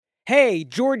Hey,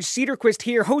 George Cedarquist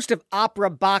here, host of Opera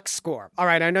Box Score. All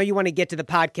right, I know you want to get to the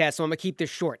podcast, so I'm going to keep this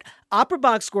short. Opera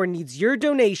Box Score needs your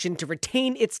donation to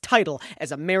retain its title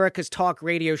as America's talk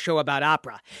radio show about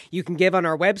opera. You can give on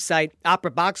our website,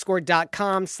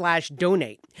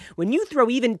 operaboxscore.com/donate. When you throw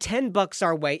even $10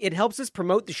 our way, it helps us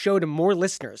promote the show to more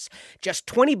listeners. Just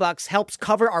 $20 helps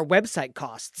cover our website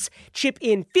costs. Chip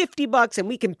in $50 and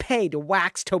we can pay to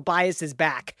wax Tobias's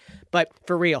back. But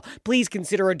for real, please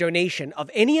consider a donation of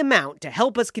any amount to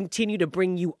help us continue to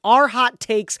bring you our hot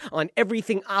takes on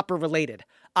everything opera-related.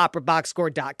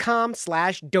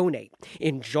 operaboxscore.com/donate.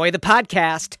 Enjoy the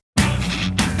podcast.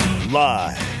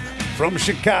 Live from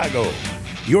Chicago,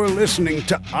 you're listening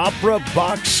to Opera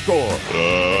Box Score.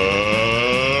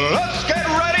 Let's get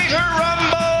ready to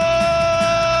rumble!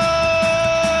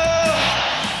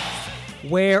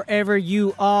 Wherever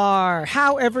you are,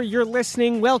 however you're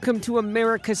listening, welcome to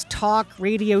America's talk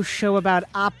radio show about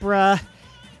opera,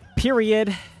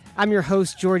 period. I'm your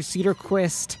host, George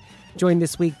Cedarquist, joined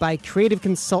this week by creative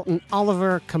consultant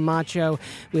Oliver Camacho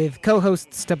with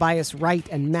co-hosts Tobias Wright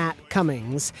and Matt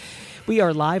Cummings. We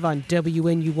are live on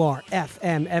WNUR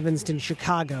FM Evanston,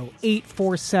 Chicago.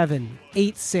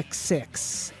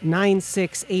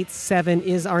 847-866-9687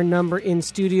 is our number in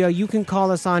studio. You can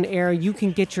call us on air. You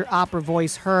can get your opera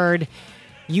voice heard.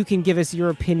 You can give us your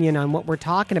opinion on what we're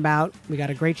talking about. We got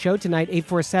a great show tonight.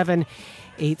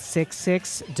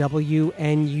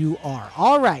 847-866-WNUR.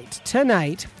 All right,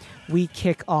 tonight we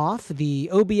kick off the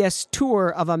OBS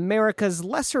tour of America's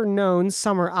lesser-known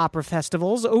summer opera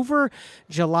festivals. Over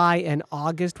July and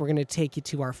August, we're going to take you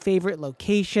to our favorite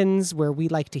locations where we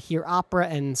like to hear opera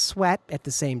and sweat at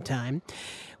the same time.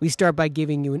 We start by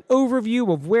giving you an overview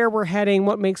of where we're heading,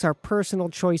 what makes our personal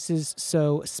choices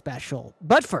so special.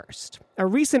 But first, a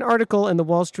recent article in the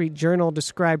Wall Street Journal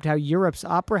described how Europe's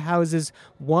opera houses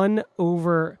won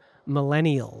over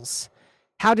millennials.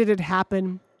 How did it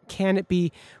happen? Can it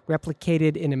be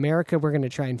replicated in America? We're going to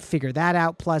try and figure that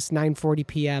out. Plus 9:40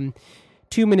 p.m.,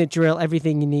 2-minute drill,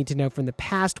 everything you need to know from the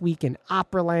past week in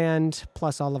Operaland,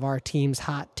 plus all of our team's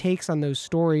hot takes on those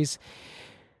stories.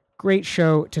 Great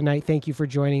show tonight. Thank you for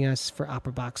joining us for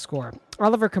Opera Box Score.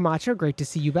 Oliver Camacho, great to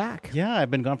see you back. Yeah, I've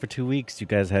been gone for 2 weeks. You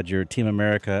guys had your Team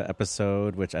America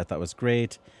episode, which I thought was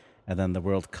great, and then the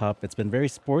World Cup. It's been very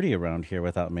sporty around here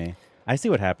without me. I see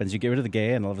what happens. You get rid of the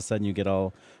gay, and all of a sudden you get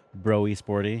all bro-y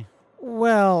sporty.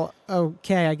 Well,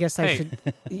 okay, I guess I should...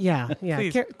 Yeah.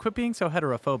 Please, quit being so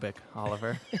heterophobic,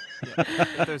 Oliver.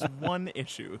 If there's one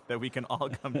issue that we can all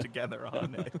come together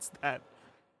on, it's that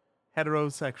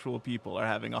heterosexual people are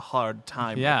having a hard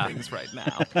time with things right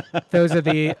now. Those are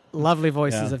the lovely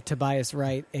voices of Tobias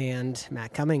Wright and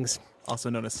Matt Cummings.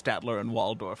 Also known as Statler and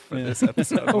Waldorf for this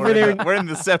episode. We're in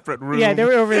the separate room. Yeah, they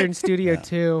were over there in studio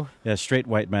too. Yeah, straight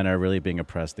white men are really being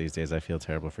oppressed these days. I feel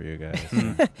terrible for you guys.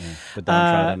 The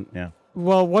downtrodden,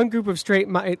 Well, one group of straight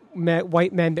white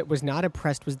men that was not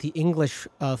oppressed was the English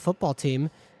football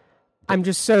team. I'm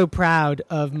just so proud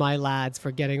of my lads for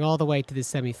getting all the way to the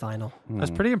semifinal. That's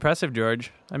pretty impressive,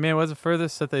 George. I mean, it was the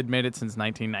furthest that they'd made it since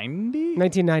 1990?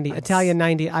 1990, Italian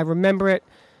 90. I remember it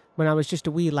when I was just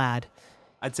a wee lad.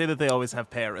 I'd say that they always have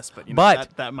Paris, but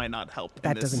that might not help.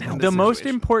 That doesn't help. The most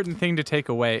important thing to take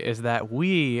away is that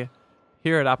we,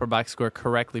 here at Opera Box Score,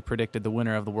 correctly predicted the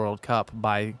winner of the World Cup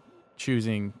by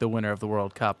choosing the winner of the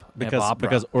World Cup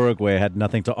because Uruguay had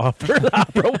nothing to offer the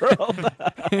opera world.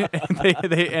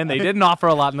 and they didn't offer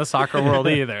a lot in the soccer world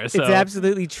either. So it's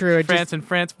absolutely true.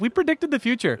 France, we predicted the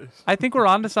future. I think we're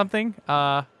on to something.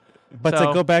 But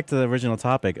to go back to the original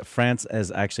topic, France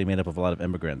is actually made up of a lot of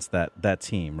immigrants, that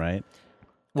team, right?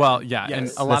 Well, yeah,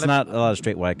 yes. And not a lot of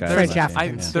straight white guys. French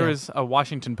Africans. There was a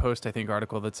Washington Post, I think,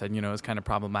 article that said, it was kind of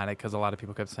problematic because a lot of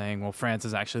people kept saying, well, France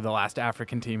is actually the last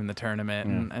African team in the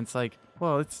tournament. And it's like,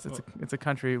 well, it's a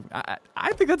country. I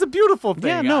think that's a beautiful thing.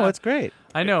 Yeah, no, it's great.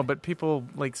 I know, but people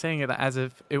like saying it as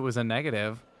if it was a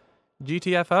negative.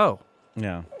 GTFO.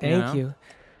 Yeah. Thank you.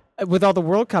 With all the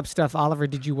World Cup stuff, Oliver,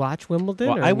 did you watch Wimbledon?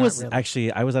 Well, I was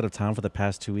really? I was out of town for the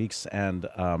past 2 weeks, and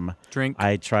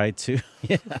I tried to.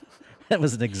 That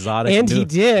was an exotic. And he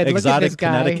did. Exotic Look at this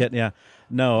guy. Connecticut. Yeah.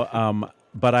 No.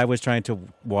 But I was trying to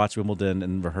watch Wimbledon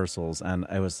in rehearsals, and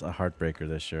it was a heartbreaker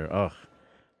this year. Oh,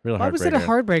 real heartbreaker. Why was it a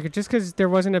heartrbreaker? Just because there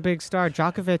wasn't a big star,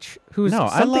 Djokovic, who's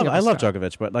I love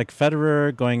Djokovic, but like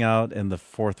Federer going out in the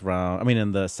fourth round. I mean,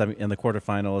 in the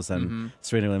quarterfinals, and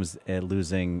Serena Williams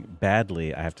losing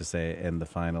badly. I have to say in the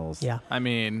finals. Yeah. I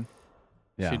mean.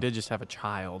 Yeah. She did just have a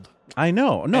child. I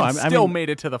know. No, I still made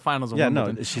it to the finals of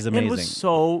Wimbledon. Yeah, no, she's amazing. It was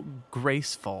so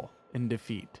graceful. in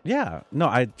defeat. Yeah.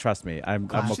 No, trust me. I'm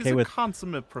She's okay a with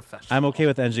consummate professional. I'm okay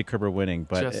with Angie Kerber winning,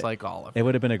 but just like Oliver. It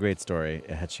would have been a great story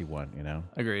had she won, you know.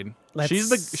 Agreed. She's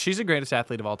the greatest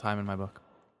athlete of all time in my book.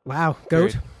 Wow,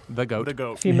 goat. Agreed. The goat. The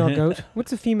goat. Female goat.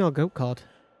 What's a female goat called?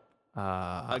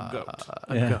 A goat.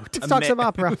 A goat. Let's talk some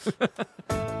opera.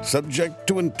 Subject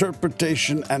to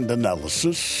interpretation and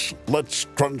analysis, let's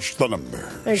crunch the number.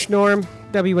 Thanks, Norm.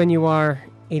 WNUR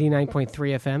 89.3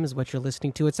 FM is what you're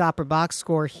listening to. It's Opera Box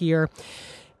Score here.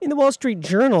 In the Wall Street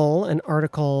Journal, an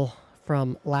article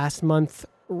from last month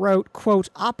wrote, quote,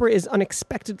 opera is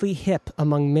unexpectedly hip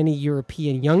among many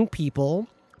European young people.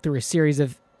 Through a series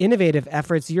of innovative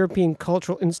efforts, European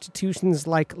cultural institutions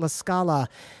like La Scala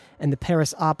and the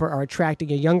Paris Opera are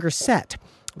attracting a younger set.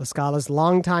 La Scala's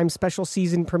longtime special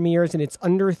season premieres and its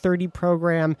under 30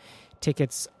 program,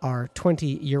 tickets are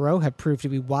 €20, have proved to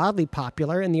be wildly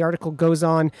popular. And the article goes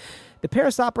on, the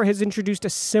Paris Opera has introduced a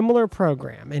similar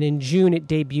program, and in June it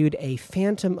debuted a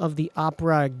Phantom of the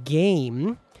Opera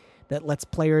game that lets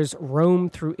players roam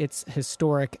through its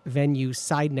historic venue.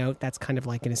 Side note, that's kind of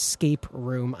like an escape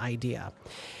room idea.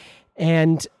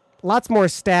 And lots more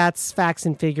stats, facts,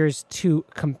 and figures to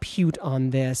compute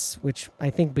on this, which I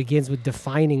think begins with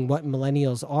defining what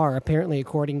millennials are. Apparently,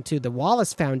 according to the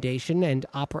Wallace Foundation and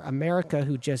Opera America,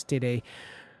 who just did a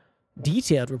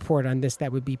detailed report on this,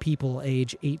 that would be people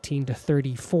age 18 to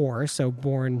 34, so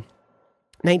born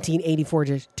 1984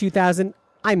 to 2000.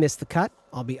 I missed the cut.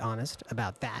 I'll be honest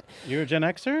about that. You're a Gen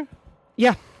Xer?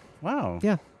 Yeah. Wow.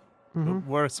 Yeah.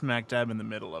 We're smack dab in the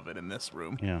middle of it in this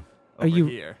room. Yeah. Over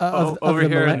here. Over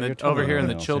here in the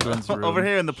millennials, children's room. Over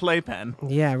here in the playpen.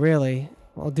 Yeah, really.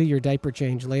 I'll do your diaper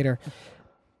change later,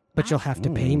 but you'll have to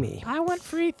pay me. I want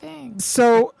free things.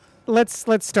 So let's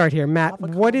start here. Matt,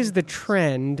 what is the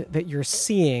trend that you're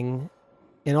seeing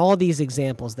in all these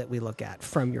examples that we look at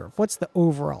from Europe? What's the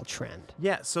overall trend?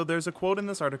 Yeah, so there's a quote in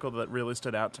this article that really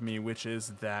stood out to me, which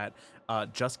is that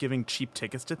just giving cheap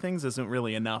tickets to things isn't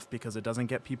really enough because it doesn't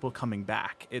get people coming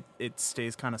back. It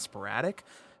stays kind of sporadic.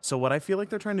 So what I feel like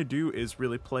they're trying to do is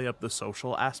really play up the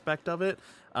social aspect of it,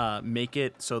 make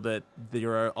it so that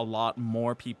there are a lot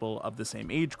more people of the same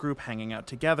age group hanging out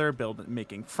together,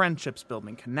 making friendships,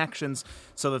 building connections,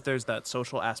 so that there's that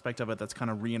social aspect of it that's kind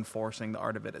of reinforcing the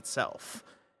art of it itself.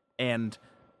 And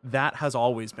that has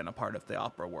always been a part of the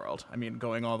opera world. I mean,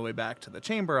 going all the way back to the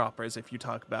chamber operas, if you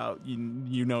talk about,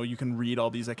 you know, you can read all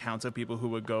these accounts of people who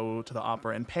would go to the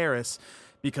opera in Paris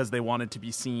because they wanted to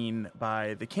be seen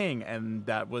by the king, and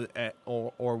that was,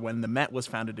 or when the Met was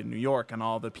founded in New York, and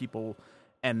all the people,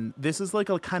 and this is like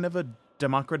a kind of a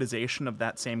democratization of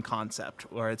that same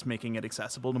concept, where it's making it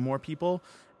accessible to more people,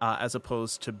 as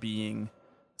opposed to being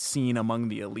seen among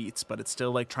the elites, but it's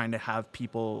still like trying to have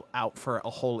people out for a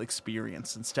whole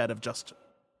experience instead of just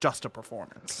a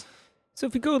performance. So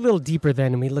if we go a little deeper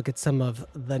then and we look at some of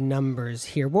the numbers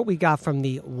here, what we got from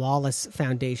the Wallace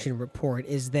Foundation report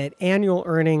is that annual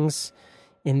earnings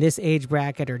in this age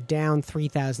bracket are down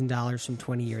 $3,000 from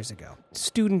 20 years ago.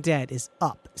 Student debt is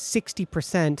up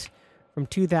 60% from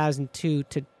 2002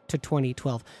 to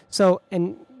 2012. So,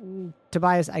 and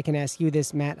Tobias, I can ask you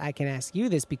this, Matt, I can ask you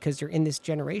this, because you're in this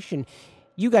generation.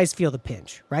 You guys feel the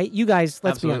pinch, right? You guys,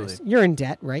 let's be honest, you're in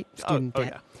debt, right? Student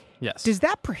debt. Yeah. Yes. Does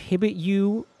that prohibit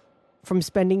you from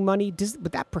spending money?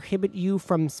 Would that prohibit you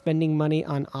from spending money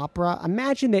on opera?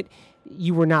 Imagine that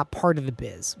you were not part of the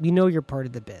biz. We know you're part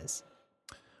of the biz.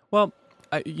 Well,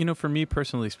 for me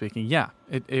personally speaking, yeah,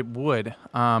 it would.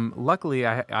 Luckily,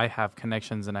 I have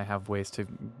connections and I have ways to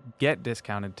get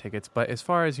discounted tickets. But as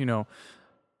far as,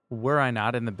 were I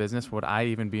not in the business, would I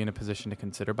even be in a position to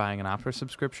consider buying an opera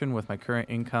subscription with my current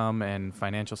income and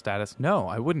financial status? No,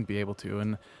 I wouldn't be able to.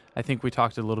 And I think we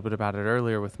talked a little bit about it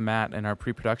earlier with Matt in our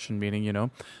pre-production meeting.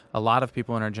 A lot of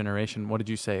people in our generation, what did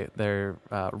you say? They're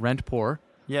rent poor.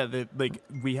 Yeah,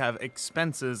 we have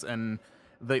expenses and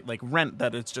rent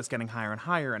that it's just getting higher and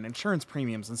higher, and insurance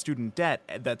premiums and student debt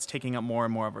that's taking up more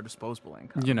and more of our disposable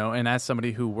income. And as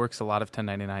somebody who works a lot of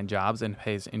 1099 jobs and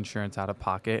pays insurance out of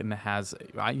pocket and has,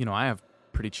 I have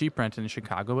pretty cheap rent in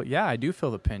Chicago, but yeah, I do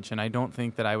feel the pinch, and I don't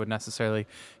think that I would necessarily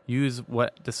use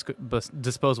what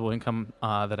disposable income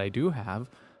that I do have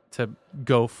to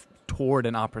go toward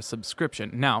an opera subscription.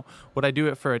 Now, would I do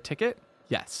it for a ticket?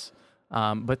 Yes.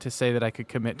 But to say that I could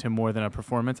commit to more than a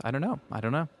performance, I don't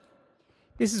know.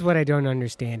 This is what I don't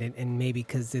understand, and maybe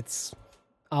because it's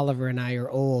Oliver and I are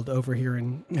old over here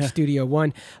in Studio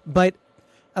One. But,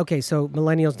 okay, so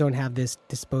millennials don't have this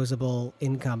disposable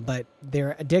income, but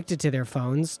they're addicted to their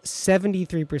phones.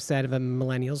 73% of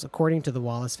millennials, according to the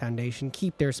Wallace Foundation,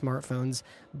 keep their smartphones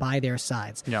by their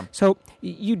sides. Yeah. So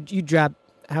you drop,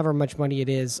 however much money it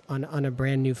is on a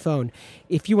brand new phone.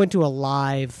 If you went to a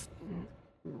live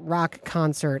rock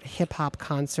concert, hip hop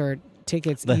concert,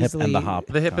 tickets The easily hip and the hop.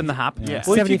 The hip and the hop. Yeah.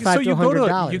 Well, $75 to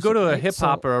 $100. You go to a right? hip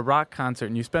hop So- or a rock concert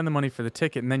and you spend the money for the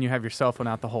ticket, and then you have your cell phone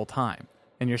out the whole time,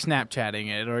 and you're Snapchatting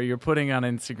it, or you're putting it on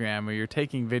Instagram, or you're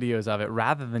taking videos of it,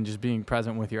 rather than just being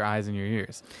present with your eyes and your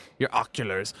ears, your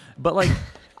oculars. But like,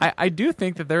 I do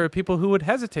think that there are people who would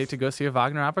hesitate to go see a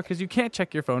Wagner opera because you can't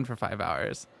check your phone for 5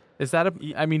 hours. Is that a?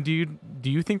 I mean,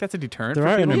 do you think that's a deterrent? There for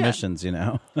are people? intermissions, you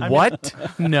know. What?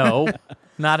 No,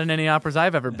 not in any operas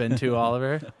I've ever been to,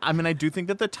 Oliver. I mean, I do think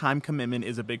that the time commitment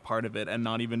is a big part of it, and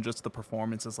not even just the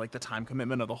performances, like the time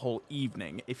commitment of the whole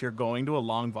evening. If you're going to a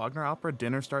long Wagner opera,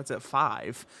 dinner starts at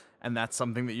 5, and that's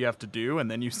something that you have to do, and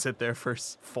then you sit there for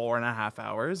 4.5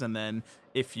 hours, and then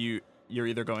if you're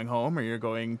either going home or you're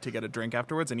going to get a drink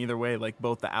afterwards, and either way, like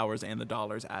both the hours and the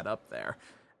dollars add up there.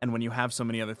 And when you have so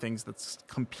many other things that's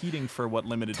competing for what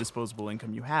limited disposable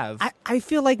income you have. I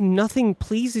feel like nothing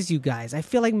pleases you guys. I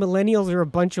feel like millennials are a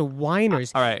bunch of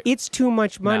whiners. All right. It's too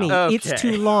much money. No. It's Okay.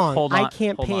 too long. Hold on, I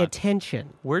can't hold pay on.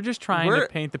 attention. We're just trying to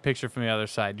paint the picture from the other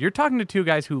side. You're talking to two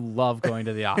guys who love going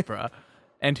to the opera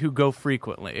and who go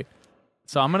frequently.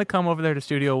 So I'm going to come over there to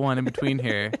Studio One in between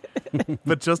here.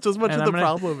 But just as much and as the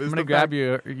problem is I'm going to grab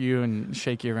you and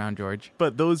shake you around, George.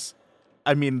 But those,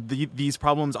 I mean, these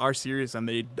problems are serious, and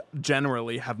they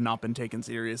generally have not been taken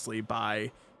seriously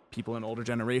by people in older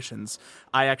generations.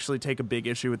 I actually take a big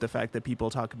issue with the fact that people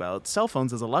talk about cell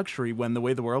phones as a luxury when the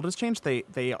way the world has changed,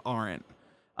 they aren't.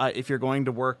 If you're going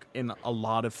to work in a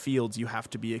lot of fields, you have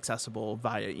to be accessible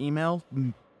via email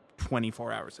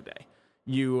 24 hours a day.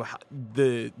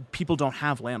 The people don't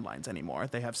have landlines anymore.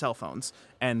 They have cell phones,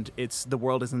 and the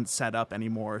world isn't set up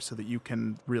anymore so that you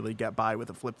can really get by with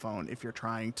a flip phone if you're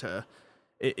trying to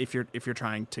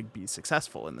be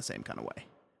successful in the same kind of way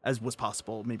as was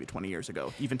possible maybe 20 years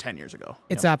ago, even 10 years ago.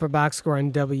 It's Opera Box Score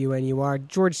on WNUR.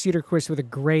 George Cedarquist with a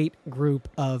great group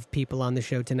of people on the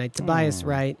show tonight. Tobias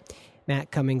Wright,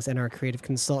 Matt Cummings, and our creative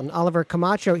consultant, Oliver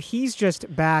Camacho. He's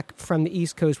just back from the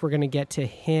East Coast. We're going to get to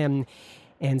him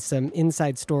and some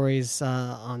inside stories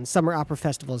on summer opera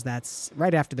festivals. That's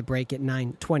right after the break at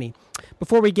 9:20.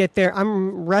 Before we get there,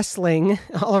 I'm wrestling.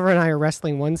 Oliver and I are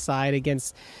wrestling one side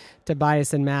against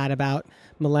Tobias and Matt about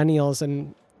millennials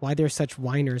and why they're such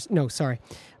whiners. No, sorry.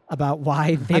 About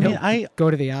why they don't go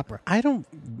to the opera. I don't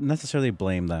necessarily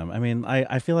blame them. I mean,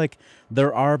 I feel like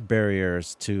there are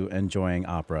barriers to enjoying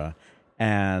opera,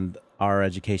 and our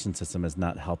education system is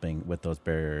not helping with those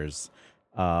barriers.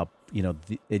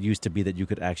 It used to be that you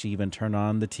could actually even turn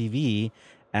on the TV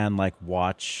and like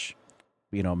watch,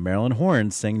 Marilyn Horne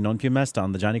sing Non più mesta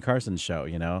on the Johnny Carson show,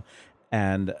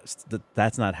 and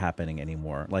that's not happening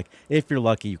anymore. Like, if you're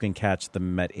lucky, you can catch the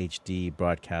Met HD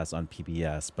broadcast on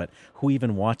PBS, but who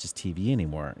even watches TV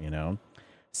anymore,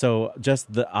 So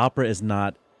just the opera is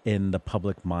not in the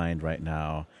public mind right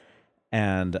now.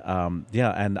 And,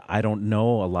 and I don't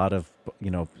know a lot of,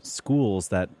 schools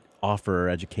that offer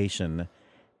education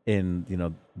in,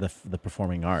 the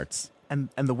performing arts. And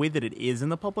the way that it is in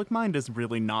the public mind is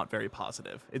really not very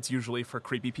positive. It's usually for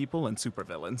creepy people and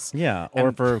supervillains. Yeah,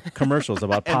 or for commercials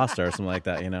about pasta or something like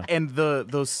that, And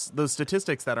those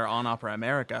statistics that are on Opera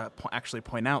America actually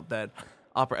point out that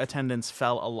opera attendance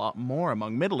fell a lot more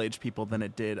among middle-aged people than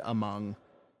it did among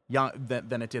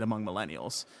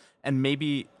millennials. And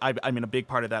maybe I mean a big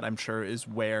part of that, I'm sure, is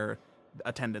where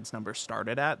attendance numbers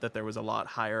started at, that there was a lot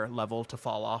higher level to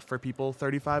fall off for people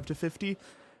 35 to 50.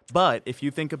 But if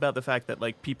you think about the fact that,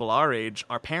 like, people our age,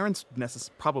 our parents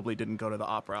probably didn't go to the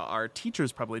opera. Our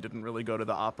teachers probably didn't really go to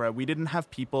the opera. We didn't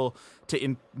have people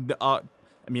Toby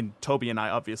and I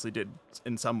obviously did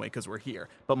in some way because we're here.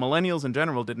 But millennials in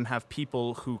general didn't have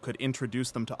people who could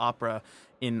introduce them to opera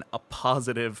in a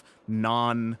positive,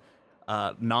 non-biased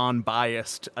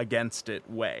against it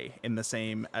way, in the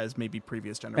same as maybe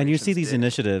previous generations. And you see these did.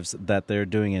 initiatives that they're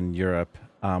doing in Europe,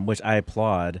 which I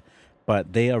applaud.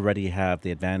 But they already have the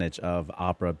advantage of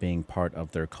opera being part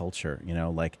of their culture.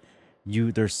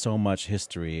 There's so much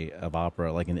history of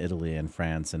opera, like in Italy and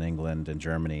France and England and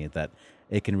Germany, that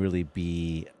it can really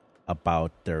be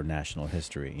about their national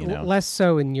history. Less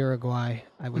so in Uruguay,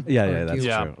 I would argue.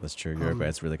 True. That's true.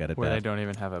 Uruguay's really got it where bad. they don't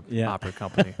even have an opera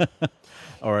company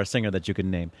or a singer that you can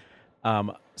name.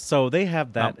 So they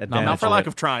have that advantage. Not for lack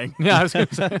of trying. Yeah, I was going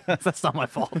to say that's not my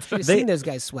fault. Should have seen those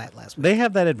guys sweat last week. They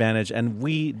have that advantage, and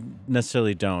we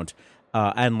necessarily don't.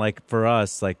 And like for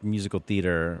us, like musical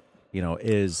theater,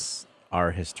 is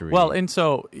our history. Well, and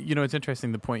so, it's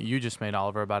interesting the point you just made,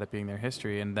 Oliver, about it being their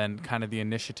history, and then kind of the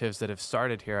initiatives that have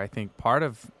started here. I think part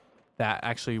of that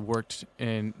actually worked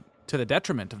to to the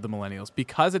detriment of the millennials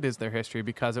because it is their history,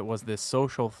 because it was this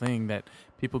social thing that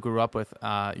people grew up with.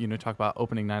 Talk about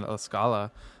opening night at La Scala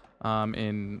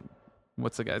in,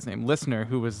 what's the guy's name? Listener,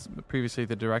 who was previously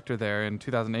the director there in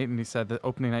 2008, and he said that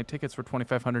opening night tickets were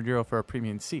 €2,500 for a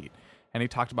premium seat. And he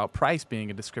talked about price being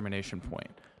a discrimination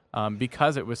point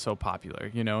because it was so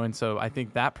popular, and so I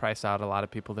think that priced out a lot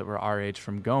of people that were our age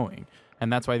from going.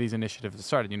 And that's why these initiatives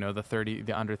started,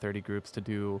 the under 30 groups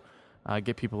to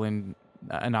get people in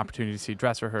an opportunity to see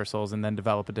dress rehearsals and then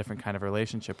develop a different kind of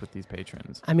relationship with these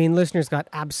patrons. I mean, listeners got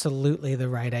absolutely the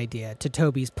right idea. To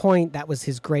Toby's point, that was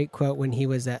his great quote when he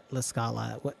was at La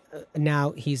Scala.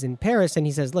 Now he's in Paris and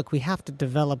he says, look, we have to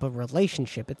develop a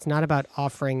relationship. It's not about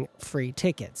offering free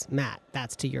tickets. Matt,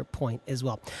 that's to your point as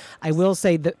well. I will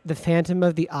say that the Phantom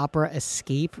of the Opera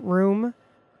escape room,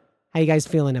 how you guys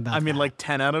feeling about that? I mean, like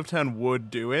 10 out of 10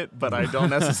 would do it, but I don't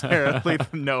necessarily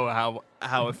know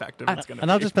how effective it's going to be.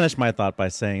 And I'll just finish my thought by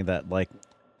saying that, like,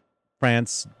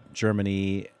 France,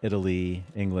 Germany, Italy,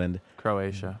 England,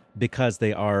 Croatia, because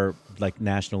they are, like,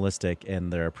 nationalistic in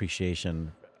their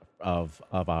appreciation of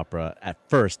opera at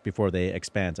first before they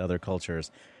expand to other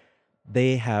cultures,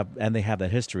 they have that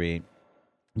history.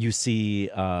 You see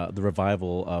the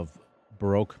revival of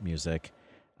Baroque music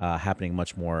happening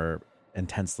much more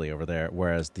intensely over there,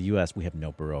 whereas the U.S. we have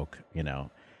no Baroque, to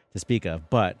speak of.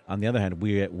 But on the other hand,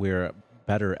 we're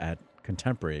better at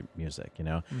contemporary music,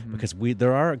 because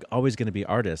there are always going to be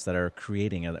artists that are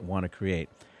creating and that want to create.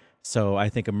 So I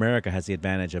think America has the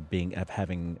advantage of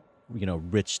having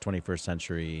rich 21st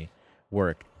century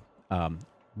work.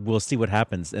 We'll see what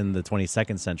happens in the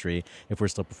 22nd century if we're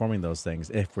still performing those things,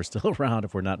 if we're still around,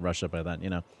 if we're not Russia by then,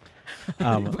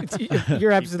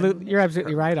 You're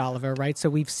absolutely right, Oliver, right? So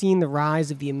we've seen the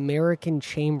rise of the American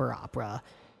chamber opera,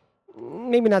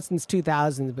 maybe not since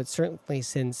 2000, but certainly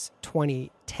since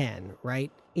 2010, right?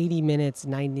 80 minutes,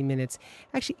 90 minutes.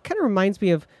 Actually, it kind of reminds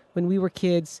me of when we were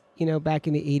kids, back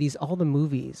in the 80s, all the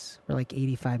movies were like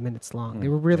 85 minutes long. They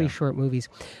were really short movies.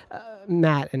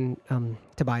 Matt and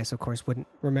Tobias, of course, wouldn't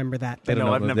remember that.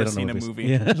 I've never seen a movie.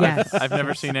 Yeah. Yes. I've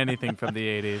never seen anything from the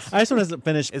 80s. I just want to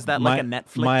finish. Is that like a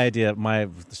Netflix? My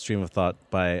stream of thought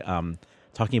by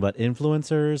talking about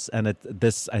influencers, and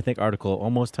this, I think, article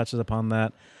almost touches upon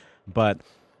that. But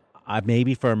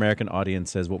maybe for American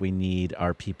audiences, what we need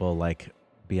are people like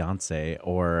Beyonce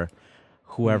or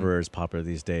whoever is popular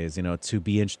these days, to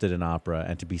be interested in opera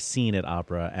and to be seen at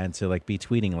opera and to like be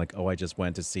tweeting like, oh, I just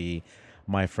went to see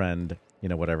my friend,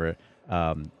 whatever,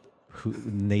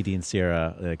 Nadine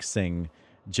Sierra sing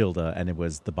Gilda, and it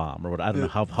was the bomb, or what. I don't know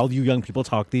how you young people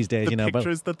talk these days. The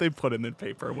pictures that they put in the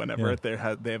paper whenever they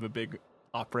have a big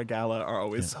opera gala are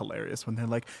always hilarious when they're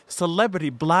like, celebrity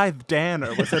Blythe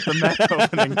Danner was at the Met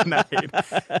opening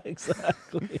night.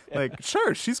 Exactly. Like,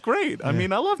 sure, she's great. I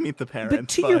mean, I love Meet the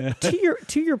Parents. But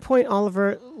to your point,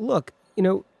 Oliver, look,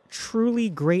 truly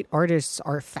great artists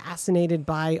are fascinated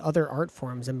by other art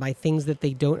forms and by things that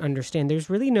they don't understand. There's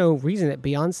really no reason that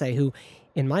Beyonce, who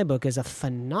in my book is a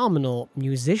phenomenal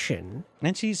musician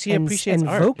and she appreciates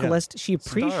art, vocalist, she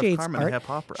appreciates art. Hip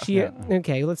opera.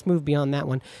 Okay, let's move beyond that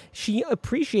one. She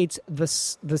appreciates the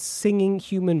singing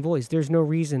human voice. There's no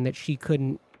reason that she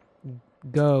couldn't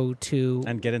go to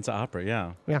and get into opera.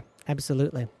 Yeah,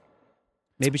 absolutely.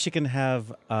 Maybe she can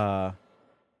have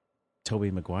Tobias,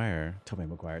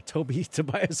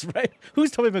 right? Who's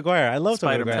Tobey Maguire? I love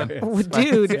Tobey Maguire. Oh,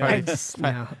 dude,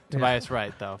 Tobias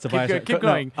Wright, though. Tobias keep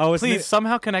going. No, please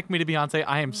somehow connect me to Beyonce.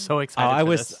 I am so excited.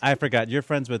 This. I forgot. You're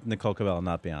friends with Nicole Cabell,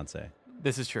 not Beyonce.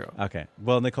 This is true. Okay.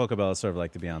 Well, Nicole Cabell is sort of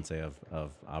like the Beyonce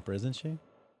of opera, isn't she?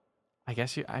 I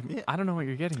guess I don't know what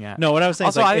you're getting at. No, what I was saying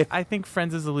also, is like I think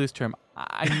friends is a loose term.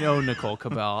 I know Nicole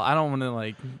Cabell. I don't want to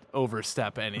like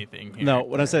overstep anything here. No,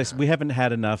 what I'm saying is we haven't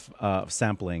had enough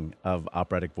sampling of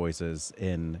operatic voices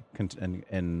in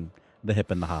the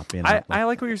hip and the hop. I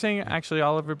like what you're saying, actually,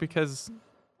 Oliver, because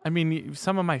I mean,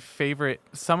 some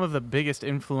of the biggest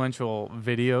influential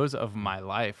videos of my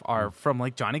life are from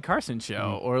like Johnny Carson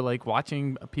show or like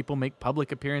watching people make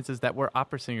public appearances that were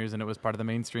opera singers and it was part of the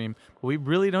mainstream. But we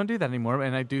really don't do that anymore.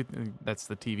 And I do think that's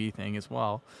the TV thing as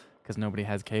well, because nobody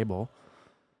has cable.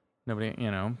 Nobody,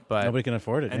 but nobody can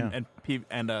afford it.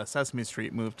 And Sesame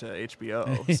Street moved to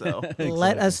HBO. So Exactly.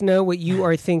 Let us know what you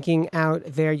are thinking out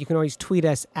there. You can always tweet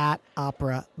us at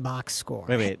Opera Box Score.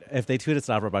 Wait. If they tweet us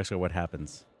at Opera Box Score, what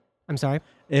happens? I'm sorry?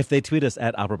 If they tweet us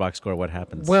at Opera Box Score, what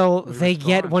happens? Well, they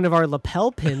get one of our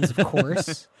lapel pins, of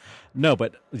course. No,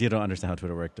 but you don't understand how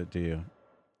Twitter works, do you?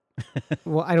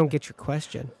 Well, I don't get your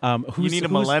question. You need a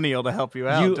millennial to help you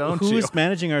out, don't you? Who's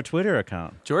managing our Twitter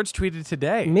account? George tweeted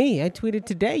today. Me. I tweeted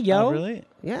today, yo. Oh, really?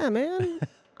 Yeah, man.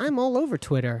 I'm all over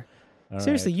Twitter.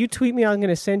 Seriously, you tweet me, I'm going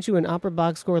to send you an Opera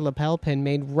Box Score lapel pin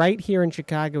made right here in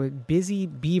Chicago with Busy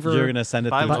Beaver. You're going to send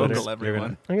it Buy through Twitter? local,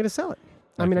 everyone. I'm going to sell it.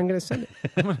 I mean, I'm going to send it.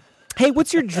 Hey,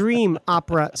 what's your dream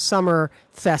opera summer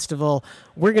festival?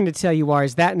 We're going to tell you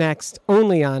ours. That next,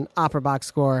 only on Opera Box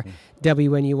Score,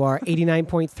 WNUR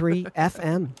 89.3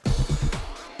 FM.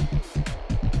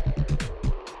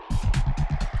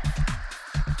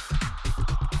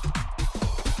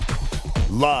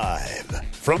 Live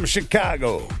from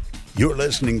Chicago, you're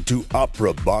listening to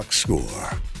Opera Box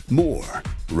Score. More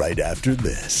right after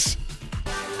this.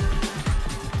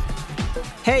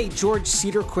 Hey, George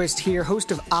Cedarquist here,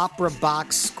 host of Opera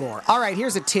Box Score. All right,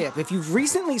 here's a tip. If you've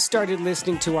recently started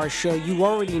listening to our show, you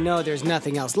already know there's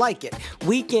nothing else like it.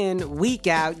 Week in, week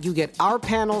out, you get our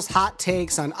panel's hot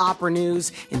takes on opera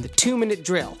news in the 2-minute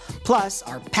drill, plus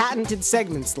our patented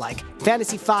segments like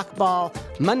Fantasy Fockball,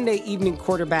 Monday Evening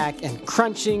Quarterback, and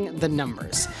Crunching the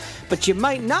Numbers. But you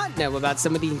might not know about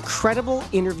some of the incredible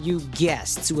interview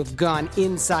guests who have gone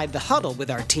inside the huddle with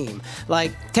our team,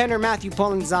 like tenor Matthew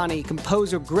Polenzani,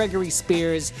 composer Gregory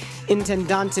Spears,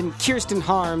 intendantin Kirsten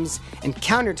Harms, and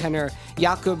countertenor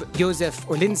Jakub Józef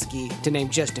Orlinski, to name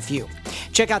just a few.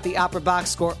 Check out the Opera Box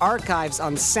Score archives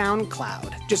on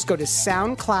SoundCloud. Just go to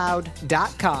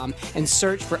soundcloud.com and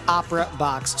search for Opera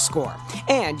Box Score.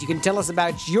 And you can tell us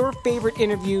about your favorite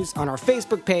interviews on our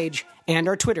Facebook page and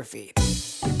our Twitter feed.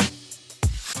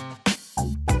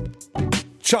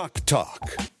 Chalk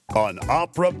Talk on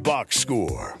Opera Box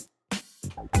Score.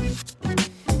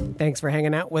 Thanks for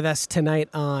hanging out with us tonight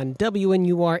on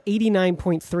WNUR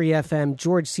 89.3 FM.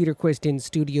 George Cedarquist in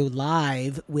studio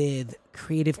live with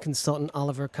creative consultant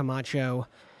Oliver Camacho,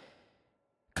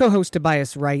 co-host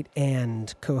Tobias Wright,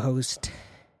 and co-host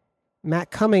Matt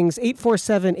Cummings.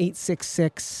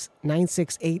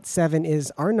 847-866-9687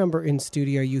 is our number in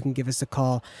studio. You can give us a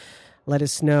call. Let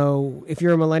us know if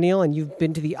you're a millennial and you've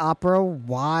been to the opera,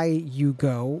 why you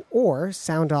go, or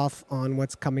sound off on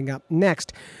what's coming up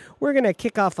next. We're going to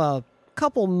kick off a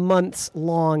couple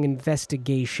months-long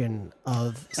investigation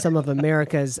of some of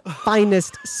America's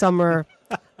finest summer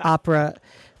opera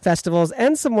festivals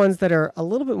and some ones that are a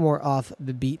little bit more off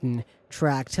the beaten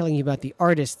track, telling you about the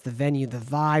artists, the venue, the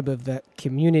vibe of the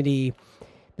community,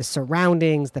 the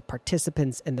surroundings, the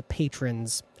participants, and the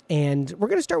patrons. And we're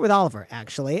going to start with Oliver,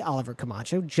 actually. Oliver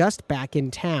Camacho, just back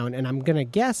in town. And I'm going to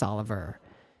guess, Oliver,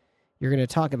 you're going to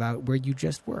talk about where you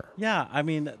just were. Yeah, I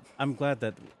mean, I'm glad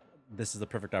that this is the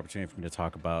perfect opportunity for me to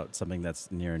talk about something that's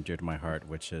near and dear to my heart,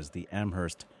 which is the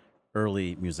Amherst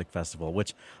Early Music Festival,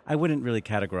 which I wouldn't really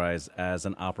categorize as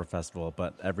an opera festival,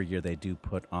 but every year they do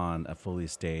put on a fully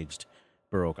staged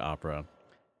Baroque opera.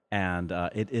 And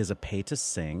it is a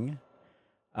pay-to-sing.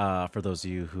 For those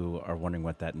of you who are wondering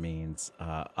what that means,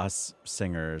 us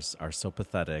singers are so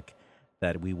pathetic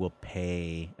that we will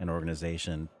pay an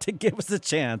organization to give us a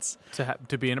chance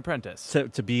to be an apprentice,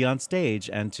 to be on stage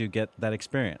and to get that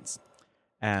experience.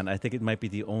 And I think it might be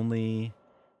the only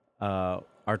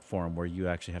art form where you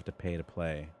actually have to pay to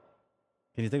play.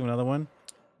 Can you think of another one?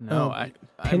 No,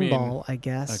 pinball, I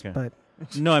guess. Okay. But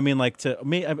no, I mean like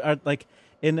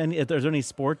in any, if there's any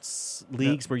sports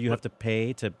leagues where you have to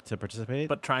pay to participate?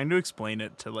 But trying to explain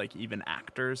it to like even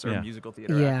actors or musical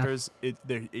theater actors,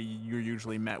 you're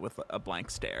usually met with a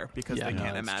blank stare because they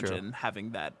can't imagine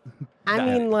having that. I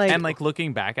mean, like, and like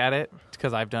looking back at it,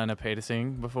 because I've done a pay to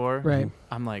sing before, right?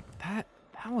 I'm like that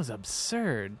was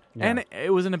absurd, and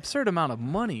it was an absurd amount of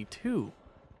money too.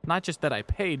 Not just that I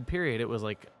paid, period. It was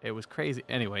crazy.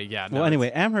 Anyway,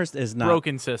 Amherst is not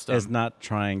broken system. Is not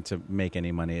trying to make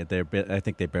any money. I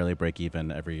think they barely break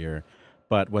even every year.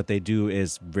 But what they do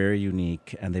is very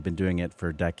unique, and they've been doing it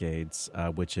for decades,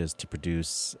 which is to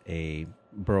produce a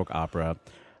Baroque opera.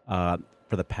 For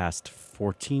the past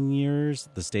 14 years,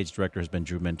 the stage director has been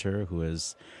Drew Minter, who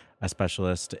is a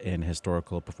specialist in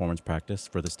historical performance practice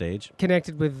for the stage.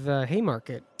 Connected with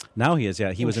Haymarket. Now he is,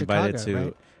 yeah. He was Chicago, invited to...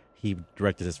 Right? He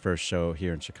directed his first show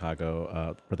here in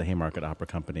Chicago for the Haymarket Opera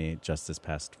Company just this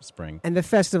past spring. And the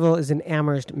festival is in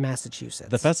Amherst,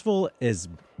 Massachusetts. The festival is,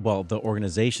 the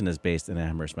organization is based in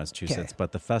Amherst, Massachusetts,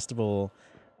 but the festival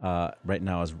right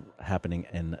now is happening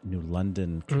in New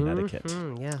London, Connecticut.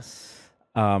 Mm-hmm, yes.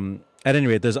 At any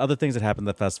rate, there's other things that happen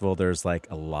at the festival. There's like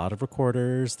a lot of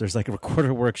recorders. There's like a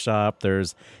recorder workshop.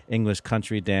 There's English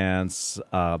country dance.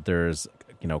 There's,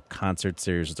 concert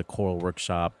series. There's a choral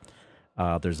workshop.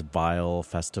 There's a viol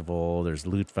festival, there's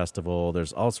lute festival,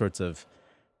 there's all sorts of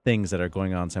things that are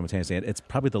going on simultaneously. It's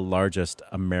probably the largest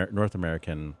North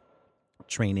American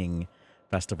training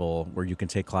festival where you can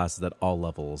take classes at all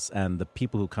levels. And the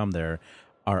people who come there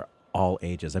are all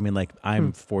ages. I mean, like,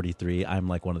 I'm 43. I'm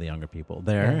like one of the younger people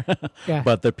there. Yeah.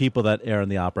 But the people that are in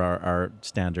the opera are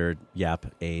standard Yap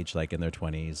age, like in their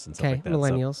 20s and stuff like that.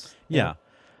 Millennials. So, yeah.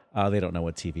 They don't know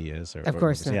what TV is. Of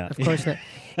course not. Yeah. Of course not.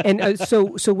 And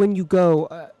so when you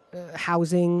go,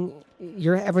 housing,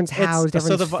 everyone's housed,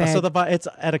 everyone's fed. It's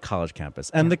at a college campus.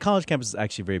 And the college campus is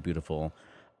actually very beautiful.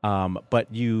 But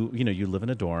you live in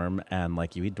a dorm and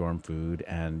like you eat dorm food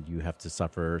and you have to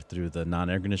suffer through the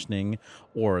non-air conditioning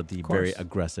or the very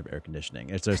aggressive air conditioning.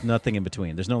 There's nothing in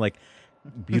between. There's no like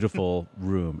beautiful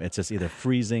room. It's just either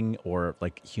freezing or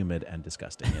like humid and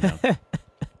disgusting, you know?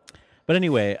 But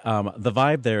anyway, the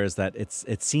vibe there is that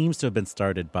it seems to have been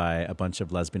started by a bunch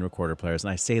of lesbian recorder players.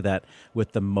 And I say that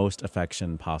with the most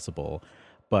affection possible.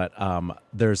 But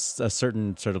there's a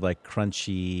certain sort of like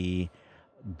crunchy,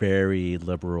 very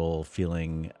liberal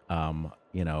feeling,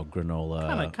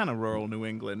 granola. Kind of rural New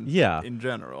England in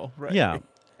general, right? Yeah.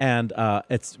 And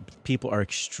people are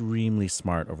extremely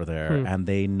smart over there, and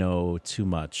they know too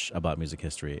much about music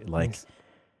history. Like,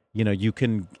 you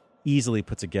can easily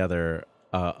put together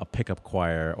a pickup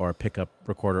choir or a pickup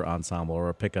recorder ensemble or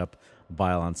a pickup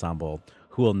viol ensemble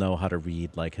who will know how to read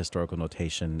like historical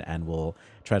notation and will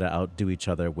try to outdo each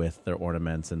other with their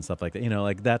ornaments and stuff like that.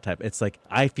 Like that type. It's like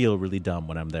I feel really dumb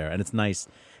when I'm there, and it's nice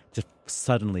to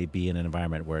suddenly be in an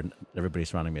environment where everybody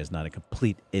surrounding me is not a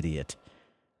complete idiot.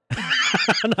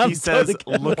 He says,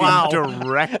 looking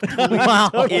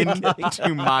directly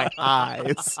into my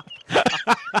eyes.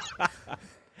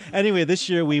 Anyway, this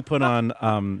year we put on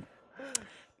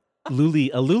a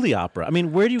Lully opera. I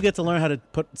mean, where do you get to learn how to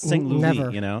sing Lully?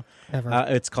 Never. Never.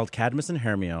 It's called Cadmus and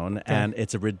Hermione, and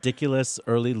it's a ridiculous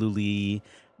early Lully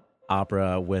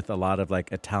opera with a lot of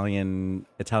like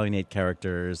Italianate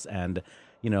characters and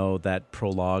that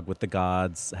prologue with the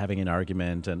gods having an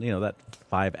argument and that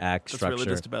 5-act structure. It's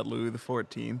really just about Louis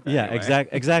XIV. Yeah, anyway.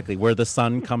 exactly. Where the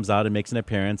sun comes out and makes an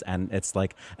appearance, and it's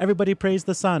like everybody praise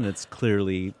the sun. It's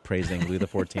clearly praising Louis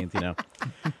XIV.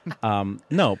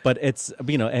 No, but it's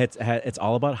it's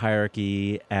all about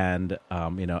hierarchy, and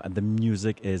and the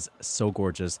music is so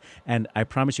gorgeous. And I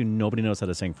promise you, nobody knows how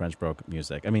to sing French Baroque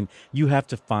music. I mean, you have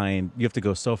to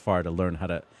go so far to learn how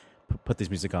to put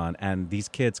this music on, and these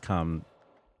kids come.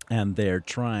 And they're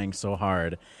trying so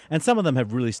hard. And some of them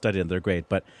have really studied and they're great,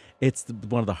 but it's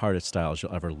one of the hardest styles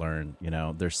you'll ever learn.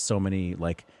 There's so many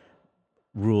like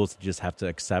rules you just have to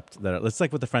accept that. It's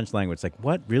like with the French language, like,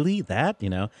 what, really? That?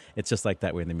 It's just like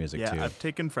that way in the music too. Yeah, I've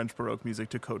taken French Baroque music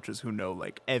to coaches who know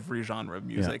like every genre of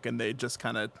music, and they just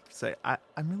kind of say, I'm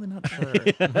really not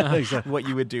sure what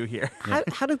you would do here.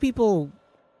 How do people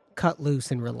cut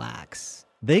loose and relax?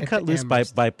 They cut loose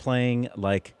by playing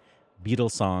like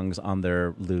Beatles songs on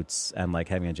their lutes and like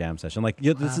having a jam session. Like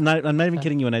this is not, I'm not even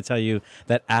kidding you when I tell you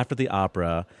that after the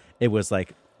opera, it was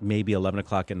like maybe 11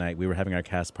 o'clock at night. We were having our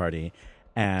cast party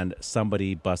and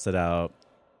somebody busted out,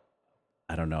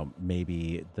 I don't know,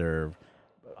 maybe their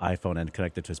iPhone and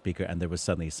connected to a speaker, and there was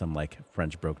suddenly some like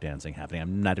French Baroque dancing happening.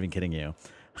 I'm not even kidding you.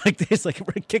 Like they just like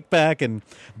kick back and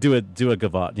do a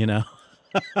gavotte,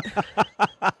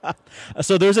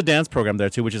 So there's a dance program there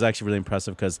too, which is actually really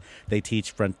impressive because they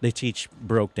teach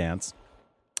Baroque dance,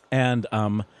 and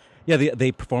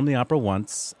they perform the opera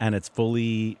once, and it's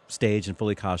fully staged and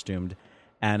fully costumed,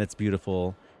 and it's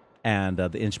beautiful, and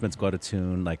the instruments go out of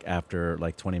tune like after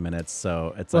like 20 minutes,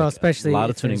 so it's especially a lot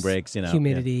of tuning breaks,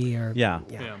 humidity or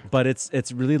but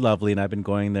it's really lovely, and I've been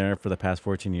going there for the past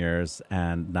 14 years,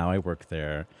 and now I work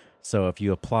there. So if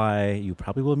you apply, you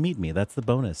probably will meet me. That's the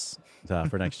bonus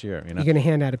for next year. You're going to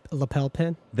hand out a lapel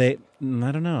pin? I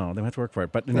don't know. They have to work for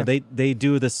it. But they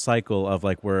do this cycle of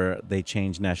like where they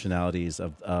change nationalities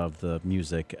of the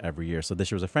music every year. So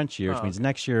this year was a French year, which means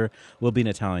next year will be an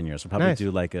Italian year. So we'll probably do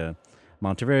like a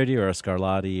Monteverdi or a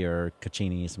Scarlatti or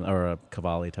Caccini or a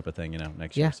Cavalli type of thing,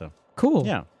 next year. So cool.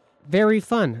 Yeah. Very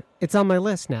fun. It's on my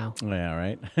list now. Yeah,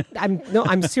 right.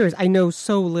 I'm serious. I know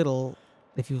so little.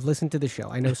 If you've listened to the show,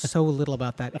 I know so little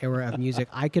about that era of music.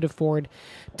 I could afford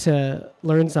to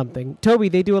learn something. Toby,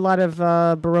 they do a lot of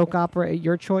Baroque opera at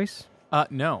your choice?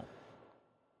 No.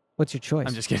 What's your choice?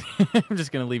 I'm just kidding. I'm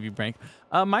just going to leave you blank.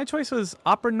 My choice was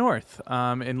Opera North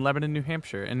in Lebanon, New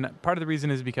Hampshire. And part of the reason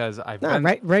is because I've been...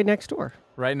 Right next door.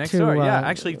 Right next door, yeah.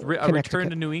 Actually, a return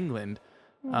to New England.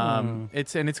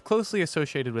 It's closely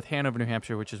associated with Hanover, New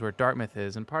Hampshire, which is where Dartmouth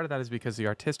is. And part of that is because the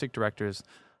artistic directors...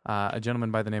 a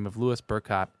gentleman by the name of Louis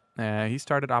Burkott. He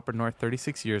started Opera North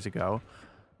 36 years ago,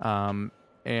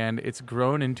 and it's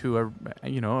grown into a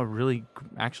really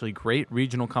actually great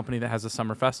regional company that has a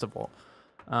summer festival.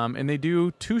 And they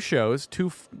do two shows,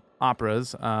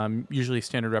 operas, usually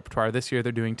standard repertoire. This year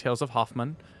they're doing Tales of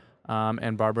Hoffmann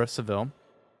and Barbara Seville.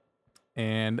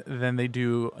 and then they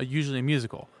do usually a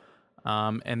musical.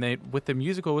 With the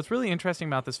musical, what's really interesting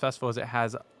about this festival is it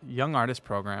has a young artist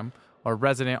program, or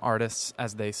resident artists,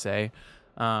 as they say,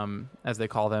 as they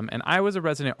call them. And I was a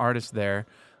resident artist there,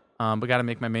 but got to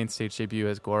make my main stage debut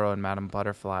as Goro and Madame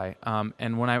Butterfly.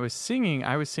 And when I was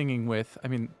singing with,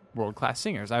 world-class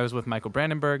singers. I was with Michael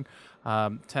Brandenburg,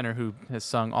 tenor who has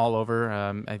sung all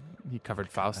over. He covered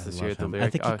Faust this year at the Lyric. I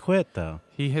think he quit, though.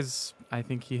 I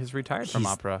think he has retired from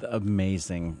opera.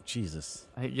 Amazing. Jesus.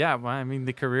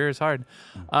 The career is hard.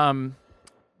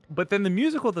 But then the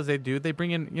musical that they do, they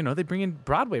bring in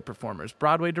Broadway performers,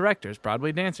 Broadway directors,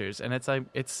 Broadway dancers, and it's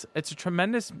a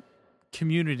tremendous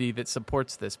community that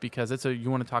supports this, because you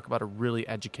want to talk about a really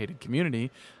educated community.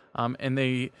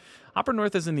 Opera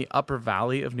North is in the Upper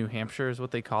Valley of New Hampshire, is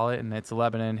what they call it, and it's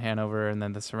Lebanon, Hanover, and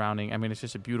then the surrounding. It's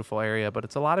just a beautiful area, but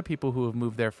it's a lot of people who have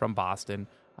moved there from Boston,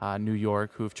 New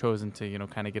York, who have chosen to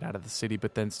kind of get out of the city,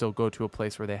 but then still go to a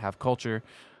place where they have culture.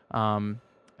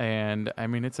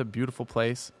 It's a beautiful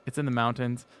place. It's in the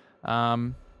mountains.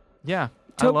 I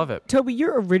love it. Toby,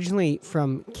 you're originally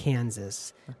from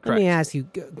Kansas. Correct. Let me ask you,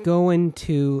 going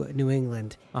to New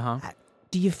England,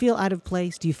 do you feel out of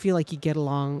place? Do you feel like you get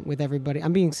along with everybody?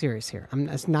 I'm being serious here. I'm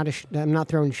not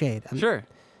throwing shade. Sure.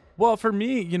 Well, for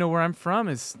me, where I'm from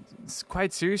is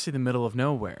quite seriously the middle of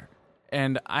nowhere.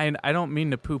 And I don't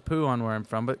mean to poo-poo on where I'm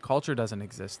from, but culture doesn't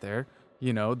exist there.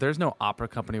 There's no opera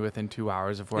company within 2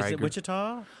 hours of where I grew. Is it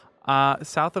Wichita?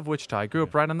 South of Wichita. I grew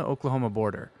up right on the Oklahoma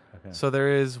border. Okay. So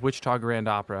there is Wichita Grand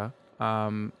Opera.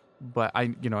 But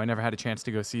I never had a chance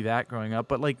to go see that growing up.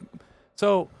 But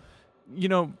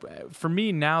for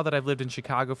me, now that I've lived in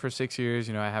Chicago for 6 years,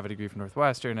 I have a degree from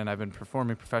Northwestern and I've been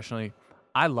performing professionally,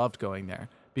 I loved going there,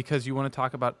 because you want to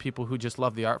talk about people who just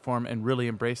love the art form and really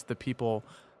embrace the people.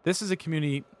 This is a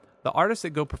community. The artists that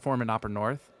go perform in Opera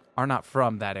North are not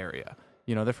from that area.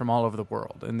 They're from all over the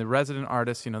world. And the resident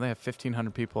artists, they have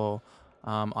 1,500 people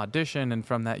audition, and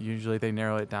from that, usually they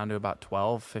narrow it down to about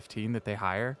 12, 15 that they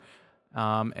hire.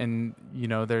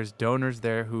 There's donors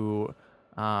there who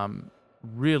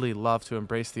really love to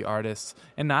embrace the artists,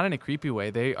 and not in a creepy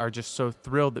way. They are just so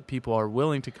thrilled that people are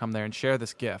willing to come there and share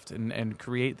this gift and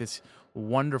create this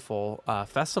wonderful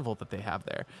festival that they have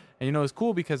there. And it's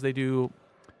cool because they do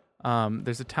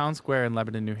there's a town square in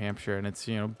Lebanon, New Hampshire, and it's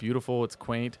beautiful, it's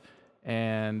quaint,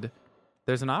 and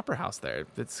there's an opera house there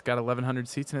that's got 1,100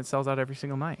 seats, and it sells out every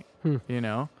single night.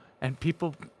 And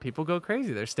people go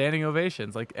crazy. They're standing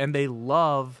ovations, and they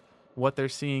love what they're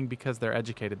seeing because they're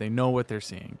educated. They know what they're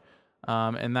seeing.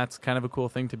 And that's kind of a cool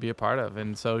thing to be a part of.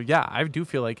 And so, I do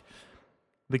feel like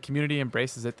the community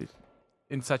embraces it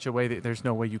in such a way that there's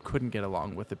no way you couldn't get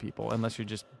along with the people unless you're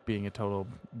just being a total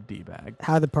D-bag.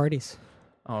 How are the parties?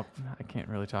 Oh, I can't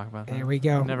really talk about that. There we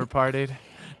go. I've never partied.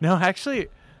 No, actually,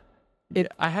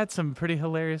 I had some pretty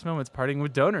hilarious moments partying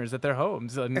with donors at their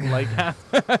homes, and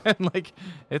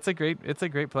it's a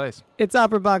great place. It's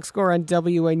Opera Box Score on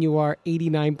WNUR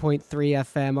 89.3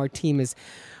 FM. Our team is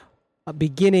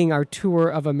beginning our tour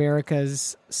of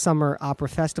America's summer opera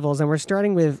festivals, and we're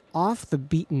starting with off the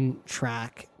beaten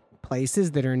track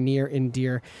places that are near and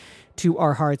dear to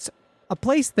our hearts. A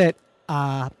place that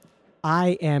I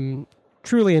am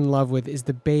truly in love with is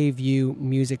the Bayview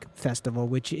Music Festival,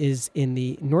 which is in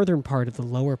the northern part of the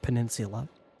Lower Peninsula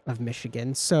of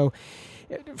Michigan. So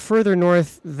further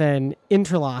north than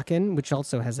Interlaken, which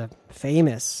also has a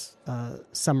famous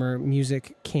summer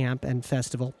music camp and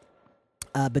festival.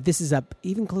 But this is up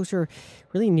even closer,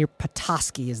 really near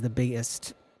Petoskey is the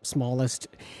biggest, smallest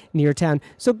near town.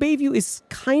 So Bayview is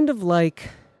kind of like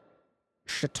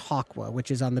Chautauqua, which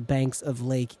is on the banks of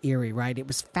Lake Erie, right? It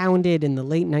was founded in the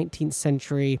late 19th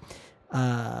century.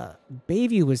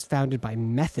 Bayview was founded by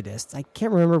Methodists. I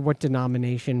can't remember what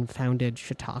denomination founded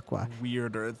Chautauqua.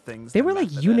 Weirder things. They were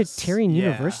like Methodists. Unitarian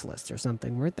Universalists or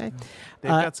something, weren't they? They've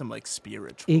got some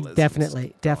spiritualism.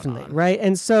 Definitely, right?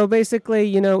 And so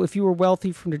basically, if you were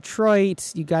wealthy from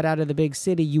Detroit, you got out of the big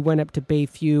city, you went up to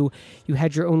Bayview, you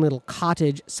had your own little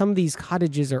cottage. Some of these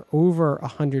cottages are over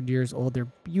 100 years old.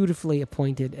 They're beautifully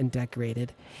appointed and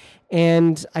decorated.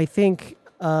 And I think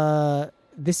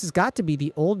this has got to be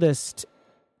the oldest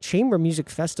chamber music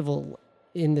festival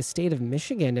in the state of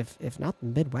Michigan, if not the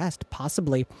Midwest,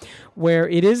 possibly, where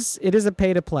it is a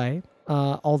pay-to-play,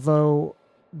 although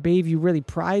Bayview really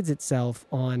prides itself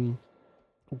on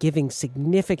giving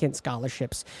significant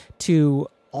scholarships to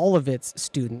all of its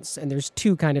students. And there's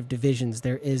two kind of divisions.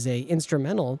 There is a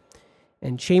instrumental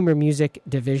and chamber music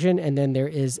division, and then there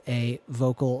is a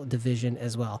vocal division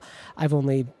as well. I've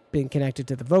only been connected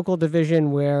to the vocal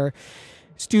division, where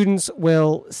students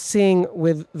will sing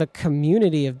with the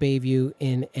community of Bayview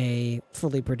in a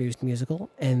fully produced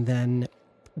musical, and then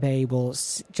they will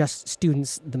just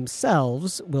students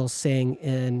themselves will sing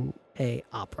in a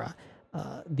opera.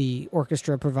 The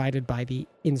orchestra provided by the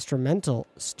instrumental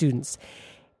students.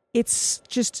 It's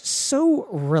just so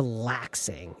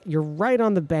relaxing. You're right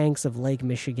on the banks of Lake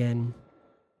Michigan,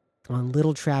 on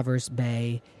Little Traverse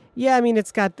Bay. Yeah, I mean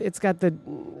it's not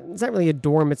really a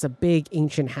dorm. It's a big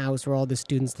ancient house where all the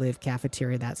students live,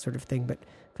 cafeteria, that sort of thing. But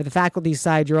for the faculty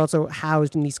side, you're also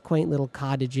housed in these quaint little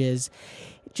cottages.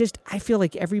 I feel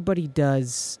like everybody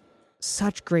does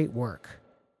such great work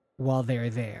while they're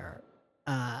there.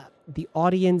 The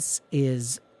audience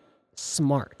is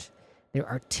smart. They're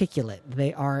articulate.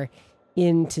 They are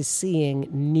into seeing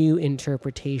new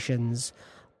interpretations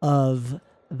of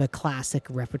the classic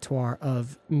repertoire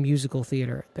of musical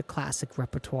theater, the classic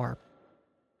repertoire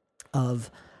of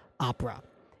opera.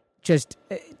 Just,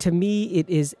 to me, it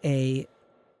is a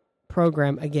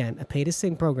program, again, a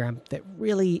pay-to-sing program that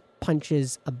really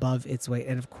punches above its weight.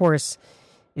 And, of course,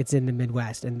 it's in the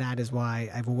Midwest, and that is why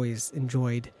I've always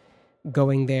enjoyed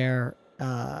going there,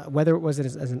 whether it was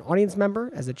as an audience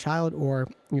member, as a child, or,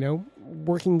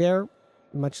 working there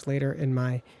much later in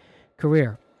my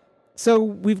career. So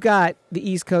we've got the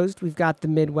East Coast, we've got the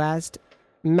Midwest.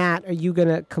 Matt, are you going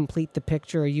to complete the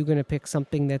picture? Are you going to pick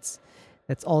something that's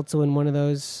also in one of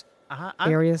those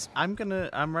areas? I'm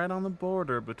right on the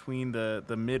border between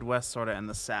the Midwest sort of and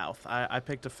the South. I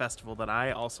picked a festival that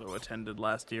I also attended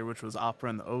last year, which was Opera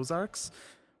in the Ozarks,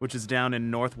 which is down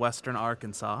in northwestern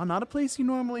Arkansas. Not a place you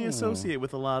normally associate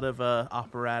with a lot of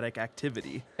operatic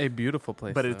activity. A beautiful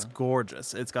place, but it's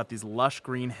gorgeous. It's got these lush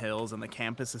green hills, and the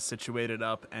campus is situated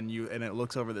up, and it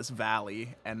looks over this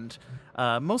valley. And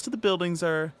most of the buildings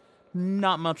are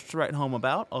not much to write home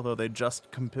about, although they just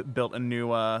built a new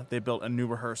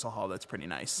rehearsal hall that's pretty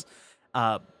nice.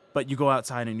 But you go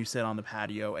outside and you sit on the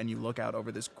patio and you look out over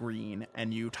this green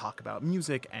and you talk about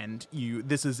music, and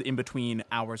this is in between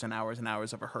hours and hours and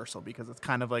hours of rehearsal because it's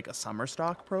kind of like a summer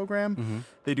stock program. Mm-hmm.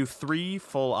 They do 3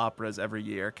 full operas every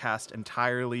year, cast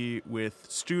entirely with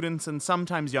students and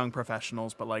sometimes young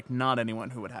professionals, but like not anyone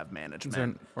who would have management. Is there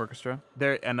an orchestra?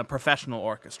 And a professional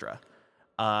orchestra.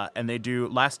 And they do,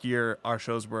 last year our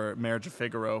shows were Marriage of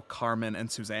Figaro, Carmen,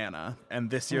 and Susanna. And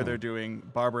this year they're doing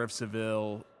Barber of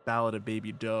Seville, Ballad of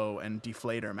Baby Doe, and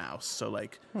Deflator Mouse. So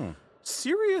like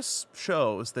serious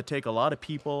shows that take a lot of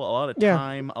people, a lot of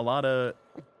time, a lot of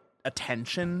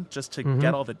attention just to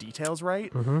get all the details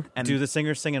right. Mm-hmm. And do the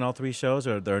singers sing in all 3 shows,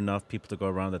 or are there enough people to go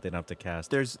around that they don't have to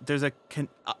cast? There's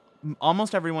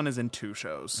almost everyone is in 2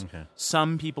 shows. Okay.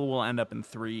 Some people will end up in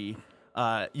 3.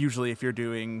 Usually if you're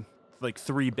doing like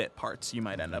 3 bit parts, you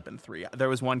might end up in 3. There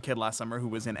was one kid last summer who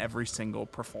was in every single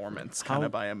performance kind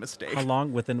of by a mistake. How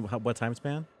long? Within what time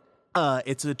span?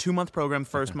 It's a 2-month program.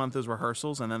 First month is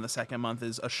rehearsals, and then the second month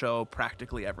is a show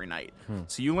practically every night.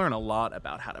 So you learn a lot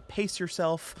about how to pace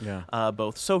yourself,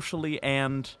 both socially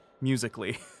and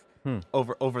musically,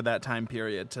 over that time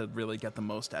period to really get the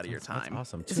most out of your time. That's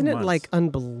awesome. Isn't it like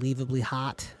unbelievably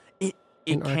hot? It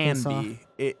can be.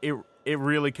 It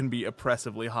really can be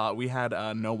oppressively hot. We had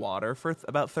no water for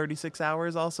about 36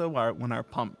 hours also when our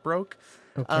pump broke.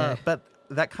 Okay. But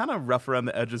that kind of rough around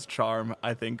the edges charm,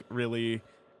 I think, really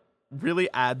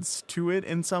adds to it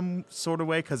in some sort of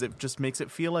way, because it just makes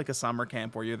it feel like a summer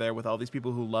camp where you're there with all these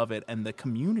people who love it, and the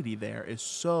community there is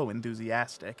so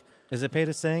enthusiastic. Is it pay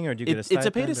to sing, or do you get a stipend? It's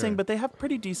a pay to sing, but they have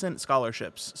pretty decent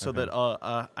scholarships, so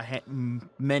that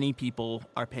many people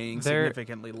are paying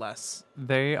significantly less.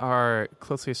 They are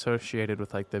closely associated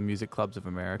with like the Music Clubs of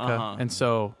America, and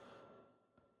so,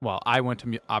 well, I went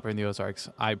to Opera in the Ozarks.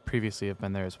 I previously have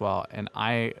been there as well, and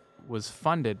I was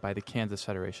funded by the Kansas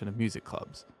Federation of Music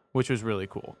Clubs, which was really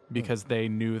cool because they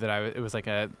knew that it was like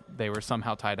they were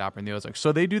somehow tied to Opera in the Ozarks.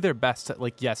 So they do their best to,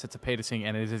 like, yes, it's a pay to sing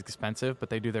and it is expensive, but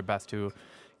they do their best to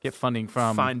get funding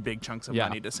from... Find big chunks of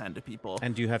money to send to people.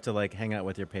 And do you have to like hang out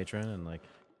with your patron and like...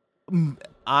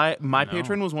 My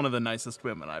patron was one of the nicest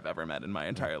women I've ever met in my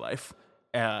entire life.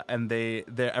 And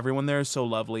everyone there is so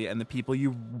lovely, and the people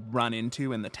you run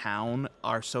into in the town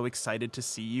are so excited to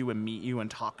see you and meet you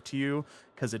and talk to you,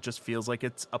 because it just feels like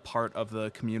it's a part of the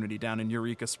community down in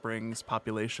Eureka Springs,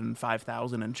 population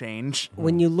 5,000 and change.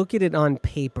 When you look at it on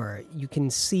paper, you can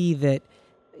see that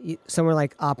somewhere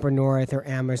like Opera North or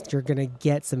Amherst, you're going to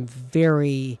get some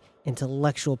very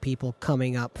intellectual people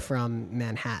coming up from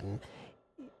Manhattan.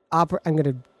 I'm going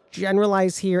to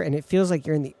generalize here, and it feels like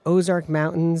you're in the Ozark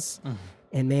Mountains. Mm-hmm.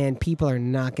 And man, people are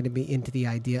not going to be into the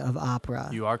idea of opera.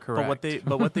 You are correct.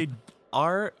 But what they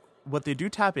are what they do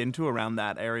tap into around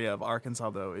that area of Arkansas,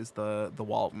 though, is the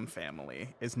Walton family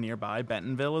is nearby.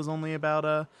 Bentonville is only about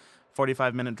a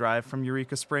 45-minute drive from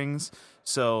Eureka Springs.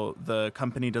 So the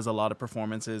company does a lot of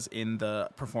performances in the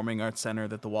Performing Arts Center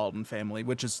that the Walton family,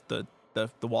 which is the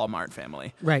Walmart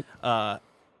family. Right.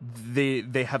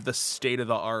 They have the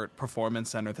state-of-the-art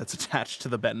performance center that's attached to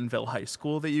the Bentonville High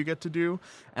School that you get to do.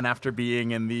 And after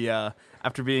being in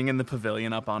the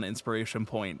pavilion up on Inspiration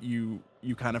Point, you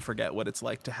kind of forget what it's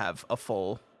like to have a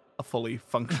fully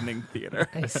functioning theater.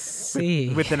 I see.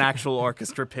 with an actual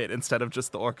orchestra pit instead of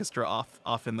just the orchestra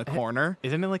off in the corner.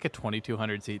 Isn't it like a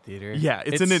 2,200 seat theater? Yeah,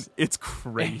 it's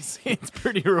crazy. It's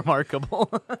pretty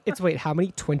remarkable. Wait, how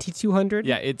many? 2,200?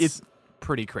 Yeah, it's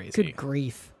pretty crazy. Good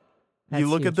grief. You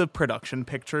look huge. at the production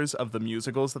pictures of the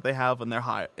musicals that they have in their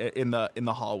in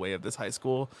the hallway of this high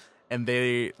school, and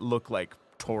they look like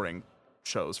touring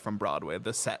shows from Broadway.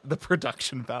 The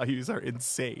production values are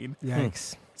insane.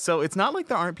 Yikes. So it's not like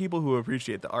there aren't people who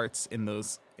appreciate the arts in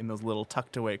those little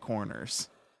tucked away corners.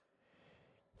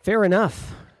 Fair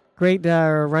enough. Great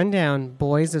rundown,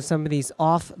 boys, of some of these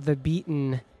off the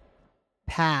beaten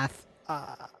path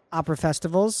opera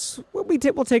festivals.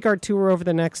 We'll take our tour over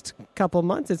the next couple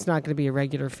months. It's not going to be a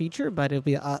regular feature, but it'll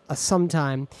be a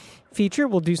sometime feature.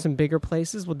 We'll do some bigger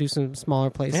places. We'll do some smaller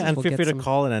places. Yeah, and we'll feel free to some...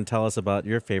 call in and tell us about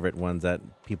your favorite ones that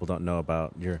people don't know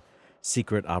about. Your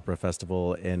secret opera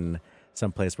festival in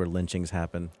some place where lynchings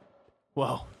happen.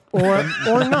 Whoa. Or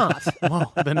not.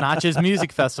 Whoa, the Notches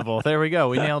Music Festival. There we go.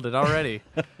 We nailed it already.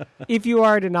 If you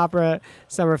are at an opera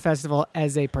summer festival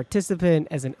as a participant,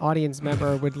 as an audience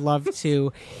member, would love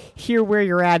to hear where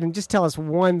you're at and just tell us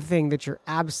one thing that you're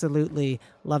absolutely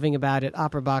loving about it.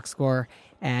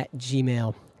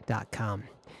 operaboxscore@gmail.com.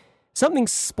 Something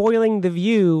spoiling the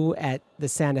view at the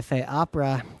Santa Fe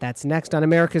Opera. That's next on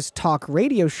America's talk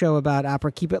radio show about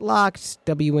opera. Keep it locked.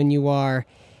 WNUR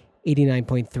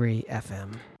 89.3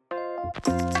 FM.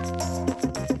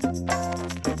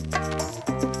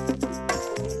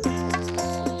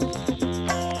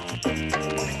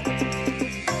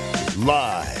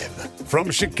 Live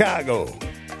from Chicago,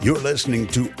 you're listening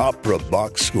to Opera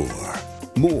Box Score.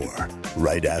 More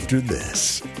right after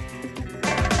this.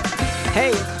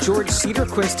 Hey, George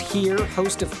Cedarquist here,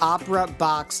 host of Opera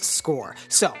Box Score.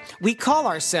 So, we call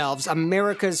ourselves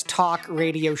America's talk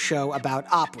radio show about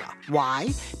opera. Why?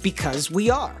 Because we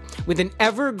are. With an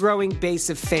ever-growing base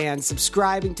of fans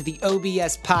subscribing to the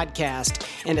OBS podcast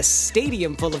and a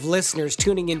stadium full of listeners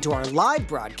tuning into our live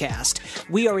broadcast,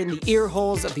 we are in the ear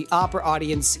holes of the opera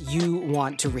audience you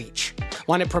want to reach.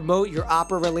 Want to promote your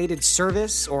opera-related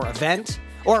service or event?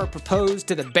 Or propose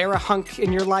to the Barahunk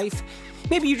in your life?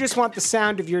 Maybe you just want the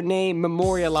sound of your name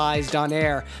memorialized on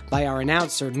air by our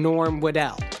announcer, Norm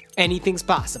Waddell. Anything's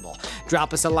possible.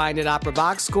 Drop us a line at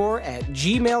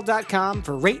operaboxscore@gmail.com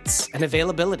for rates and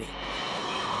availability.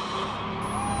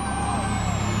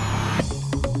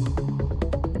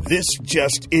 This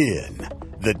just in,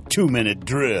 the 2-minute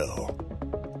drill.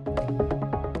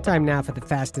 Time now for the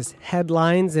fastest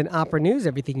headlines in opera news.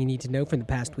 Everything you need to know from the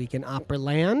past week in opera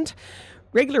land.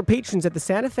 Regular patrons at the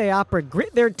Santa Fe Opera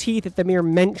grit their teeth at the mere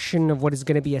mention of what is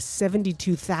going to be a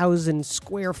 72,000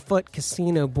 square foot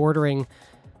casino bordering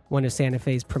one of Santa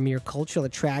Fe's premier cultural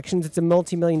attractions. It's a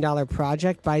multi-million-dollar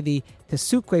project by the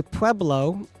Tesuque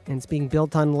Pueblo, and it's being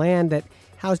built on land that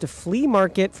housed a flea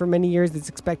market for many years that's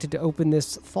expected to open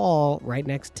this fall right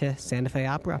next to Santa Fe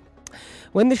Opera.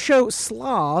 When the show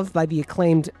Slav by the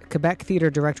acclaimed Quebec theater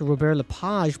director Robert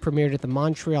Lepage premiered at the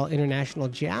Montreal International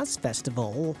Jazz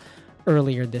Festival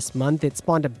earlier this month, it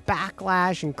spawned a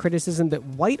backlash and criticism that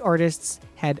white artists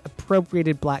had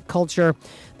appropriated black culture.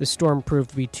 The storm proved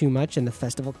to be too much, and the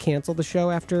festival canceled the show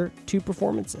after 2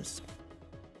 performances.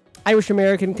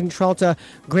 Irish-American contralto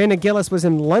Grana Gillis was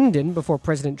in London before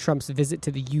President Trump's visit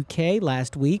to the UK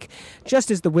last week,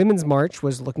 just as the Women's March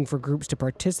was looking for groups to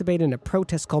participate in a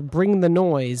protest called Bring the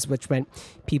Noise, which meant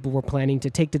people were planning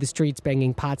to take to the streets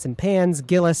banging pots and pans.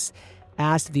 Gillis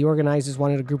asked if the organizers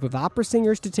wanted a group of opera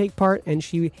singers to take part, and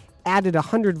she added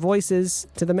 100 voices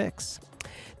to the mix.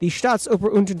 The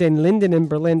Staatsoper unter den Linden in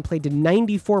Berlin played to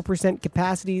 94%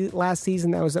 capacity last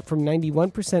season. That was up from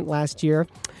 91% last year.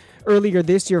 Earlier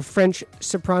this year, French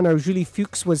soprano Julie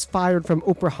Fuchs was fired from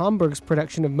Oper Hamburg's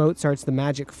production of Mozart's The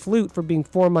Magic Flute for being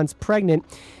 4 months pregnant.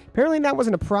 Apparently that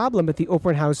wasn't a problem at the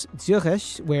Opernhaus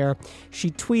Zürich, where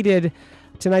she tweeted,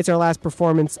 "Tonight's our last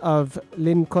performance of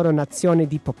L'Incoronazione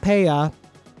di Popea,"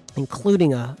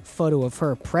 including a photo of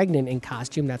her pregnant in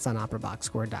costume. That's on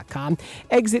operaboxscore.com.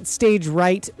 Exit stage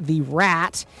right, the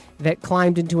rat that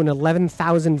climbed into an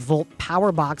 11,000-volt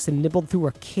power box and nibbled through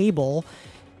a cable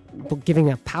giving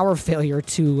a power failure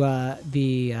to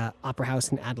the Opera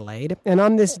House in Adelaide. And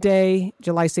on this day,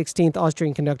 July 16th,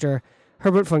 Austrian conductor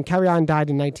Herbert von Karajan died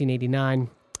in 1989.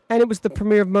 And it was the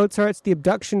premiere of Mozart's The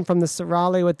Abduction from the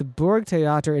Seraglio at the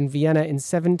Burgtheater in Vienna in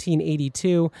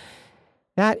 1782.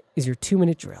 That is your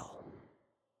 2-minute drill.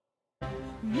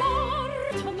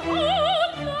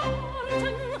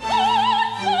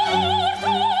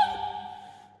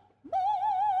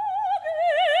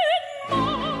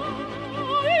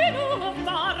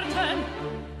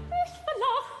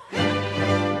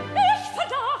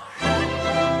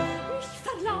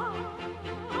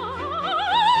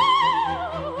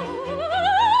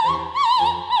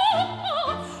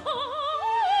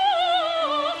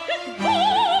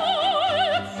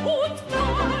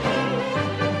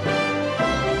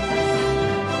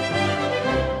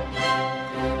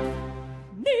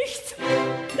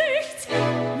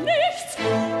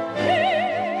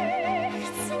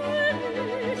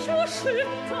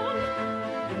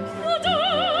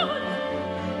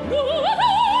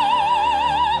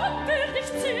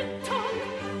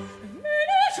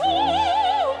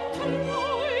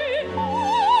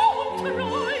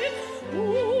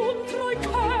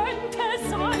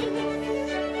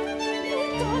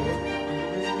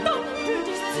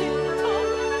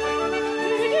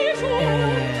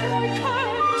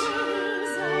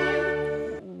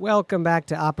 Welcome back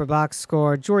to Opera Box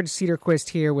Score. George Cedarquist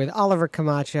here with Oliver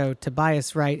Camacho,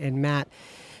 Tobias Wright, and Matt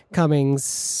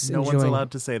Cummings. No one's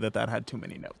allowed to say that had too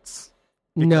many notes.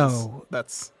 No.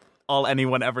 That's all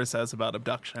anyone ever says about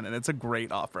Abduction, and it's a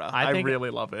great opera. I really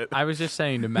love it. I was just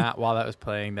saying to Matt while that was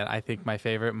playing that I think my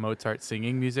favorite Mozart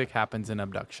singing music happens in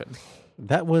Abduction.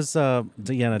 That was Diana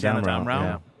Damrau.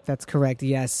 Yeah. That's correct,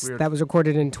 yes. Weird. That was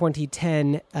recorded in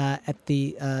 2010 at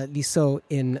the Liceu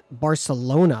in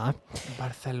Barcelona.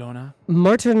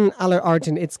 Martin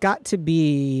Aller-Arten, it's got to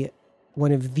be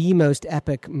one of the most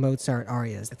epic Mozart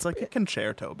arias. It's like a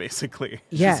concerto, basically.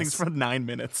 Yes. She sings for 9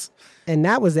 minutes. And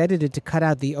that was edited to cut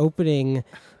out the opening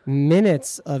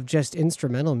minutes of just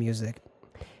instrumental music.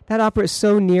 That opera is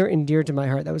so near and dear to my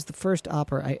heart. That was the first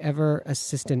opera I ever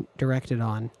assistant directed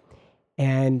on.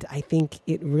 And I think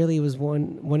it really was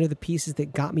one of the pieces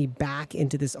that got me back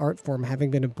into this art form,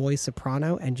 having been a boy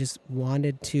soprano and just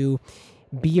wanted to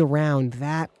be around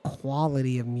that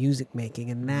quality of music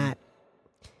making and that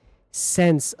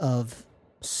sense of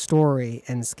story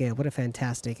and scale. What a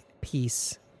fantastic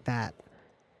piece that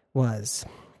was.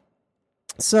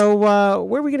 So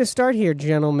where are we going to start here,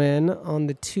 gentlemen, on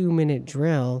the 2-minute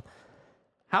drill?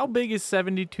 How big is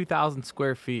 72,000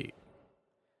 square feet?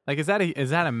 Like, is that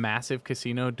a massive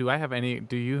casino? Do I have any?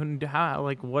 Do you? How?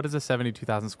 Like, what does a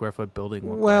 72,000 square foot building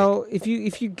look like? Well, if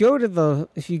you go to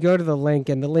the link,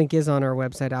 and the link is on our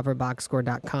website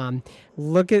operaboxscore.com,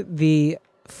 look at the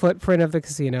footprint of the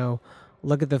casino.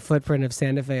 Look at the footprint of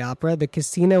Santa Fe Opera. The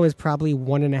casino is probably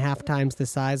 1.5 times the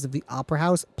size of the Opera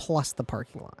House plus the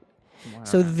parking lot. Wow.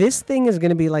 So this thing is going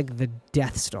to be like the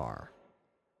Death Star.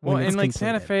 Well, and like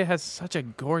Santa Fe has such a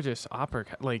gorgeous opera.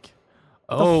 Like.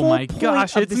 Oh my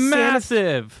gosh, it's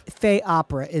massive. Santa Fe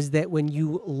Opera is that when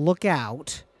you look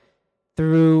out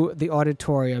through the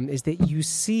auditorium is that you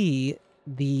see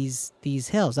these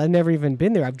hills. I've never even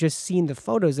been there. I've just seen the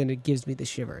photos and it gives me the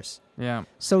shivers. Yeah.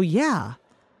 So yeah,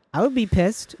 I would be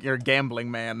pissed. You're a gambling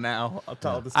man now.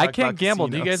 I can't gamble.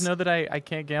 Do you guys know that I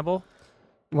can't gamble?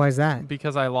 Why is that?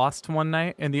 Because I lost one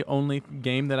night and the only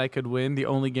game that I could win, the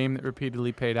only game that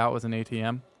repeatedly paid out was an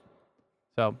ATM.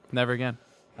 So never again.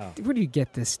 Oh. Where do you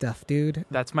get this stuff, dude?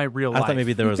 That's my real life. I thought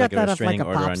maybe there was like a restraining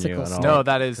order on you. No,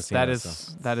 that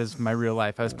is my real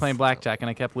life. I was playing blackjack and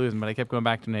I kept losing, but I kept going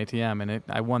back to an ATM and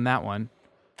I won that one.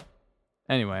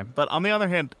 Anyway, but on the other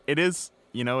hand, it is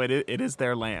it is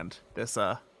their land.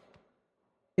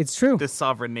 It's true. This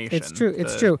sovereign nation. It's true.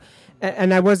 It's true.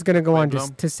 And I was going to go on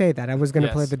just to say that. I was going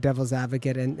to play the devil's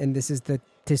advocate, and this is the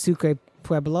Tesuque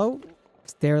Pueblo.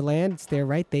 It's their land. It's their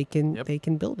right. They can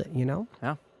build it. You know.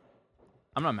 Yeah.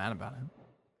 I'm not mad about it.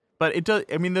 But it does.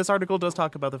 I mean, this article does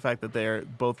talk about the fact that they're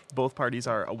both parties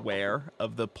are aware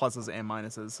of the pluses and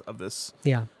minuses of this.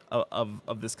 Yeah.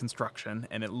 Of this construction,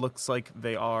 and it looks like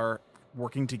they are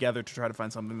working together to try to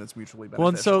find something that's mutually beneficial. Well,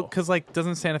 and so because like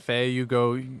doesn't Santa Fe you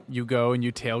go and you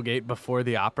tailgate before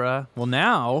the opera? Well,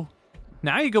 now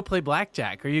you go play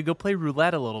blackjack or you go play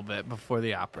roulette a little bit before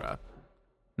the opera.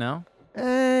 No.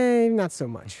 Not so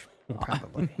much.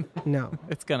 Probably no.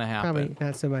 It's gonna happen. Probably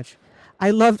not so much. I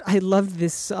loved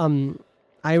this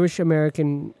Irish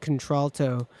American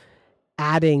contralto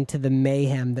adding to the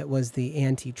mayhem that was the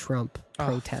anti-Trump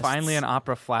protests. Finally, an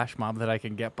opera flash mob that I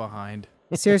can get behind.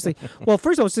 Seriously. Well,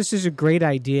 first of all, this is a great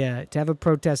idea to have a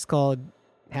protest called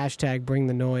hashtag bring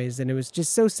the noise. And it was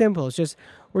just so simple. It's just,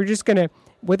 we're just going to,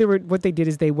 what they did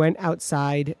is they went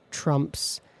outside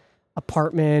Trump's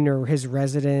apartment or his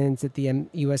residence at the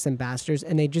U.S. ambassadors,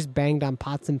 and they just banged on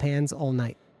pots and pans all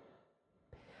night.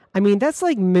 I mean, that's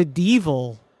like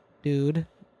medieval, dude.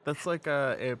 That's like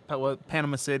what,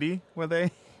 Panama City, were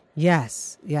they?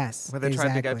 Yes. Where they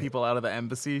tried to get people out of the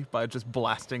embassy by just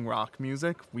blasting rock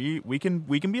music. We can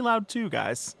be loud too,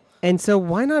 guys. And so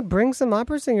why not bring some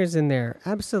opera singers in there?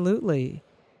 Absolutely.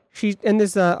 She in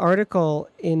this article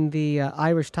in the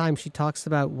Irish Times, she talks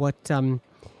about what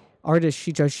artists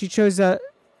she chose. She chose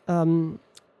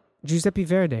Giuseppe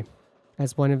Verdi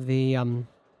as one of the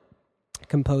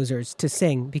composers to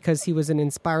sing because he was an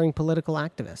inspiring political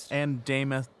activist. And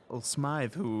Dame Ethel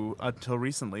Smythe, who until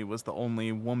recently was the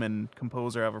only woman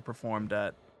composer ever performed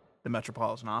at the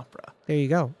Metropolitan Opera. There you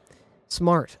go.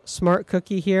 Smart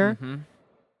cookie here. Mm-hmm.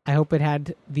 I hope it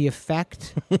had the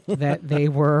effect that they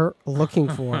were looking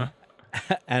for.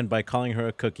 And by calling her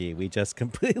a cookie, we just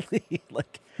completely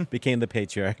became the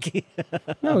patriarchy.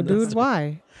 No, dude,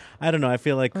 why? I don't know. I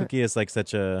feel like cookie is like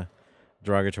such a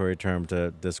derogatory term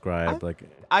to describe.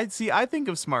 I think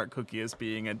of smart cookie as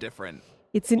being a different.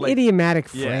 It's an idiomatic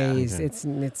Yeah. phrase. Okay. It's.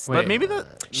 But maybe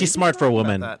She's smart for a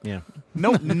woman. Yeah. Yeah.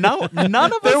 No, none of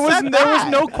us There was said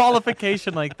no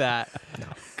qualification like that.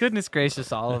 Goodness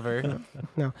gracious, Oliver.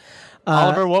 No.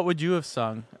 Oliver, what would you have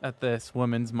sung at this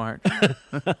women's march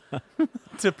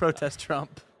to protest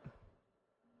Trump?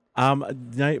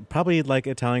 Probably like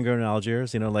Italian girl in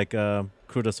Algiers. Cruda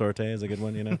Sorte is a good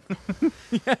one. Yeah.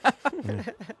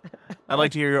 I'd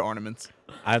like to hear your ornaments.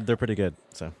 They're pretty good.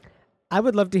 So I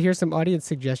would love to hear some audience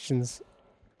suggestions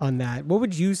on that. What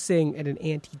would you sing at an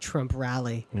anti-Trump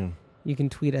rally? yeah. You can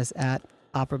tweet us at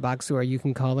Opera Box, or you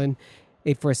can call in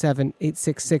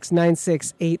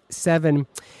 847-866-9687.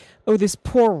 Oh, this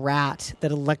poor rat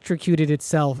that electrocuted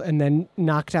itself and then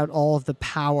knocked out all of the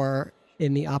power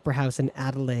in the Opera House in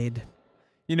Adelaide.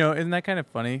 Isn't that kind of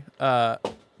funny?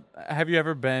 Have you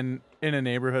ever been in a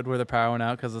neighborhood where the power went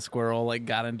out because a squirrel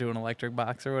got into an electric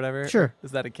box or whatever? Sure.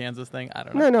 Is that a Kansas thing? I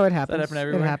don't know. No, it happens. Does that happen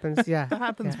everywhere? It happens, yeah. That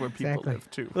happens Yeah, where people exactly.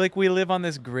 live too. We live on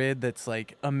this grid that's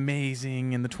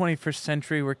amazing. In the 21st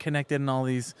century, we're connected in all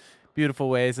these beautiful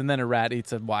ways, and then a rat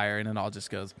eats a wire and it all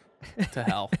just goes to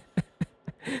hell.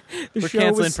 The We're show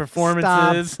canceling was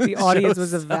performances. stopped. The audience was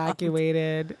Show's stopped.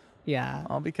 evacuated. Yeah.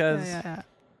 All because Yeah.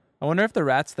 I wonder if the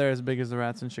rats there are as big as the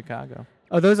rats in Chicago.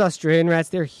 Oh, those Australian rats,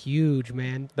 they're huge,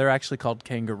 man. They're actually called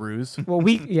kangaroos. Well,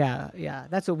 yeah,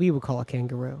 that's what we would call a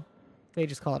kangaroo. They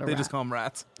just call it a They rat. just call them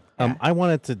rats. I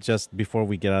wanted to just, before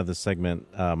we get out of this segment,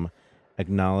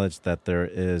 acknowledge that there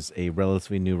is a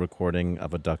relatively new recording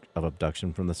of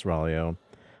Abduction from the Seraglio.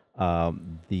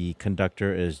 The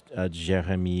conductor is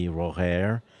Jérémy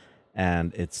Roher,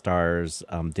 and it stars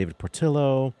David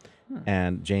Portillo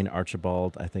and Jane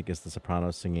Archibald, I think is the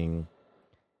soprano singing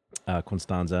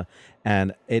Constanza.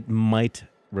 And it might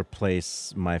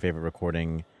replace my favorite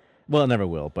recording. Well, it never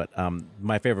will, but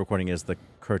my favorite recording is the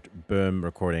Kurt Böhm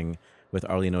recording with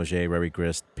Arlene Auger, Rary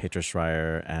Grist, Petra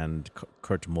Schreier, and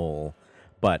Kurt Moll.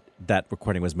 But that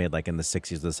recording was made in the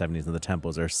 60s or the 70s, and the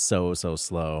tempos are so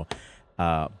slow.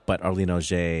 But Arlene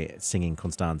Auger singing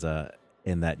Constanza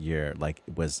in that year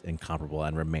was incomparable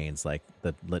and remains the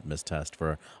litmus test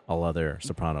for all other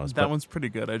sopranos. That one's pretty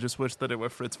good. I just wish that it were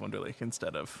Fritz Wunderlich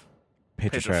instead of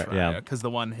Petra Schreier, yeah. because the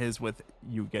one his with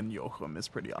Eugen Joachim is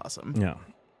pretty awesome.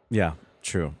 Yeah,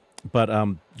 true. But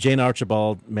Jane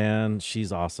Archibald, man,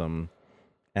 she's awesome.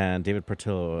 And David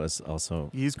Portillo is also...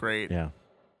 He's great. Yeah.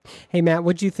 Hey, Matt,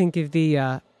 what do you think of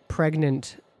the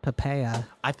pregnant Poppaea?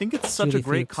 I think it's such Judy a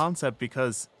great Fuchs. concept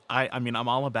because I'm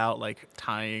all about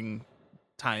tying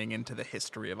into the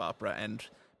history of opera, and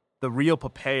the real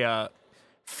Poppaea,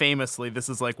 famously, this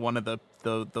is one of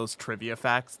those trivia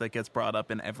facts that gets brought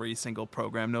up in every single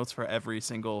program notes for every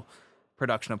single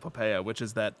production of Poppaea, which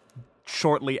is that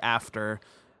shortly after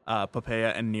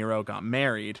Poppaea and Nero got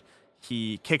married,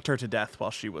 he kicked her to death while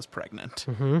she was pregnant.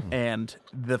 Mm-hmm. And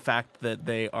the fact that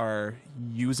they are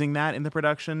using that in the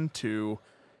production to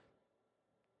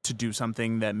do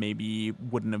something that maybe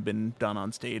wouldn't have been done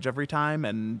on stage every time,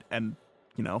 and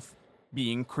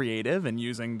being creative and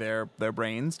using their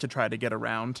brains to try to get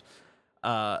around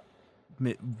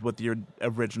what the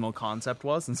original concept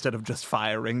was instead of just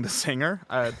firing the singer.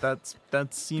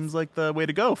 That seems like the way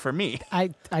to go for me. I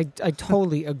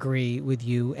totally agree with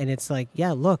you, and it's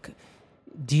look,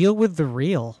 deal with the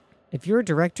real. If you're a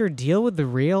director, deal with the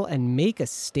real and make a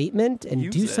statement and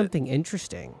Use do it. something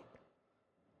interesting.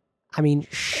 I mean,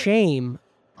 shame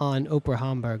on Oprah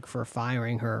Homburg for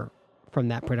firing her from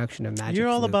that production of Magic You're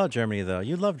all Flute. about Germany, though.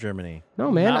 You love Germany.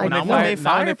 No, man. Not when they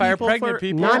fire pregnant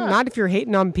people. Not if you're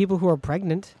hating on people who are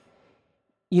pregnant.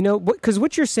 You know, because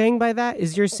what you're saying by that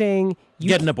is you're saying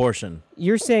Get an abortion.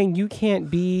 You're saying you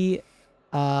can't be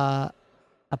a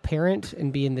parent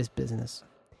and be in this business,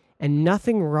 and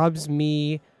nothing rubs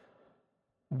me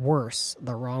worse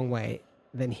the wrong way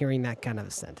than hearing that kind of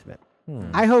a sentiment.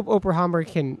 I hope Oprah Homburg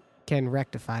can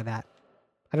rectify that.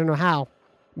 I don't know how,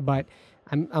 but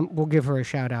we'll give her a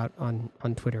shout out on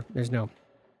Twitter. There's no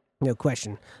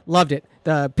question. Loved it.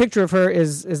 The picture of her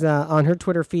is on her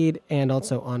Twitter feed and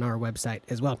also on our website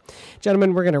as well.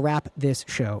 Gentlemen, we're going to wrap this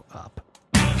show up.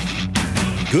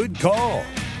 Good call.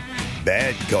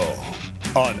 Bad call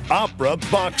on Opera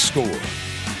Box Score.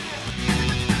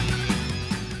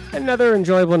 Another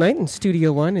enjoyable night in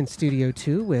Studio 1 and Studio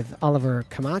 2 with Oliver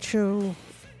Camacho,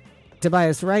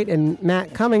 Tobias Wright, and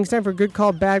Matt Cummings. Time for Good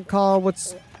Call, Bad Call.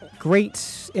 What's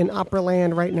great in opera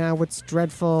land right now? What's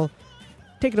dreadful?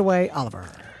 Take it away, Oliver.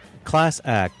 Class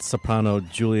act soprano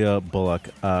Julia Bullock,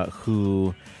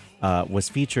 who was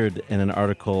featured in an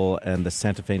article in the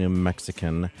Santa Fe New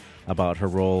Mexican about her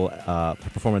role, her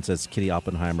performance as Kitty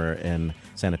Oppenheimer in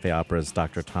Santa Fe Opera's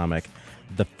Dr. Atomic.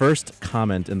 The first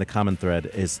comment in the comment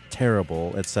thread is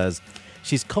terrible. It says,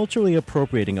 "She's culturally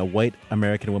appropriating a white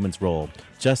American woman's role.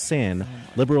 Just saying.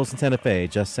 Liberals in Santa Fe,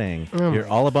 just saying. You're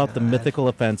all about the mythical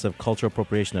offense of cultural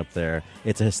appropriation up there.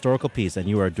 It's a historical piece, and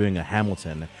you are doing a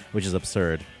Hamilton, which is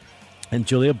absurd." And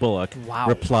Julia Bullock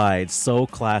replied, so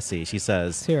classy. She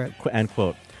says, and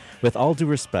quote, "With all due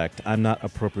respect, I'm not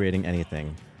appropriating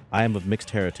anything. I am of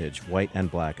mixed heritage, white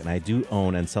and black, and I do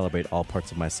own and celebrate all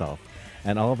parts of myself.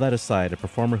 And all of that aside, a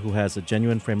performer who has a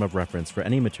genuine frame of reference for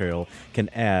any material can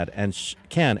add and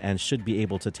can and should be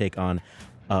able to take on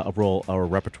a role or a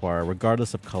repertoire,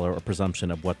 regardless of color or presumption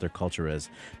of what their culture is,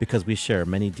 because we share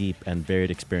many deep and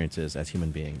varied experiences as human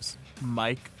beings."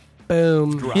 Mike.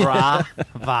 Boom. Brava.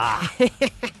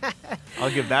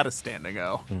 I'll give that a standing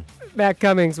O. Matt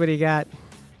Cummings, what do you got?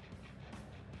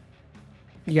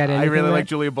 You got anything? I really like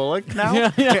Julia Bullock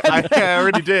now. I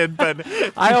already did, but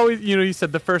I always, you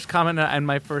said the first comment,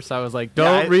 and I was like,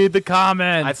 don't read the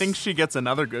comments. I think she gets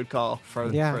another good call for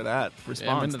that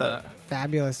response.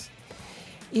 Fabulous.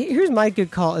 Here's my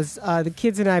good call: is the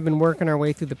kids and I have been working our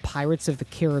way through the Pirates of the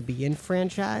Caribbean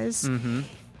franchise. Mm-hmm.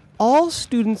 All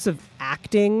students of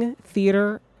acting,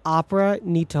 theater, opera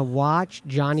need to watch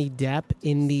Johnny Depp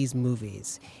in these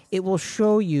movies. It will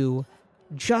show you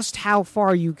just how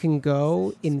far you can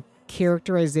go in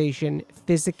characterization,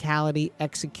 physicality,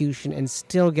 execution, and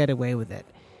still get away with it.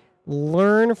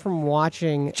 Learn from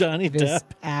watching Johnny this Depp.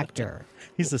 actor.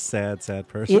 He's a sad, sad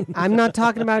person. I'm not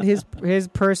talking about his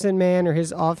person, man, or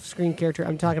his off-screen character.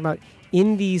 I'm talking about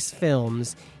in these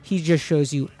films, he just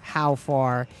shows you how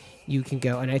far you can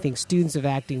go. And I think students of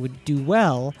acting would do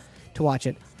well to watch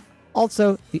it.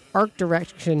 Also, the art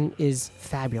direction is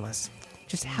fabulous.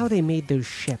 Just how they made those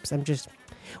ships.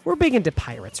 We're big into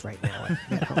pirates right now.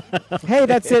 Hey,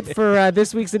 that's it for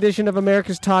this week's edition of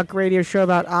America's Talk Radio Show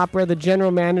about opera. The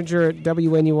general manager at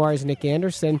WNUR is Nick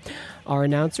Anderson. Our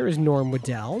announcer is Norm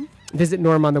Waddell. Visit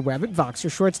Norm on the web at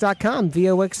voxershorts.com,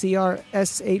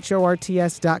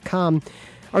 voxershorts.com.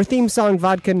 Our theme song,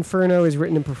 Vodka Inferno, is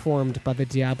written and performed by the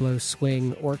Diablo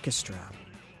Swing Orchestra.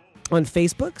 On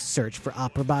Facebook, search for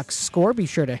Opera Box Score. Be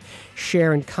sure to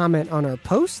share and comment on our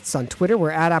posts. On Twitter,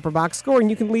 we're at Opera Box Score, and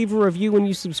you can leave a review when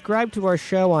you subscribe to our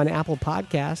show on Apple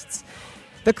Podcasts.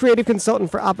 The creative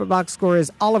consultant for Opera Box Score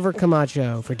is Oliver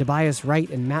Camacho. For Tobias Wright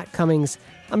and Matt Cummings,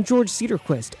 I'm George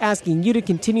Cedarquist, asking you to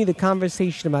continue the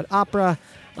conversation about opera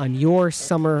on your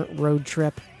summer road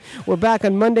trip. We're back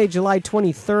on Monday, July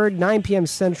 23rd, 9 p.m.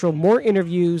 Central. More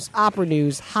interviews, opera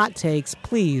news, hot takes.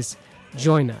 Please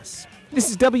join us. This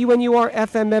is WNUR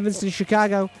FM Evanston,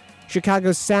 Chicago,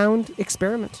 Chicago's Sound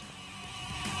Experiment.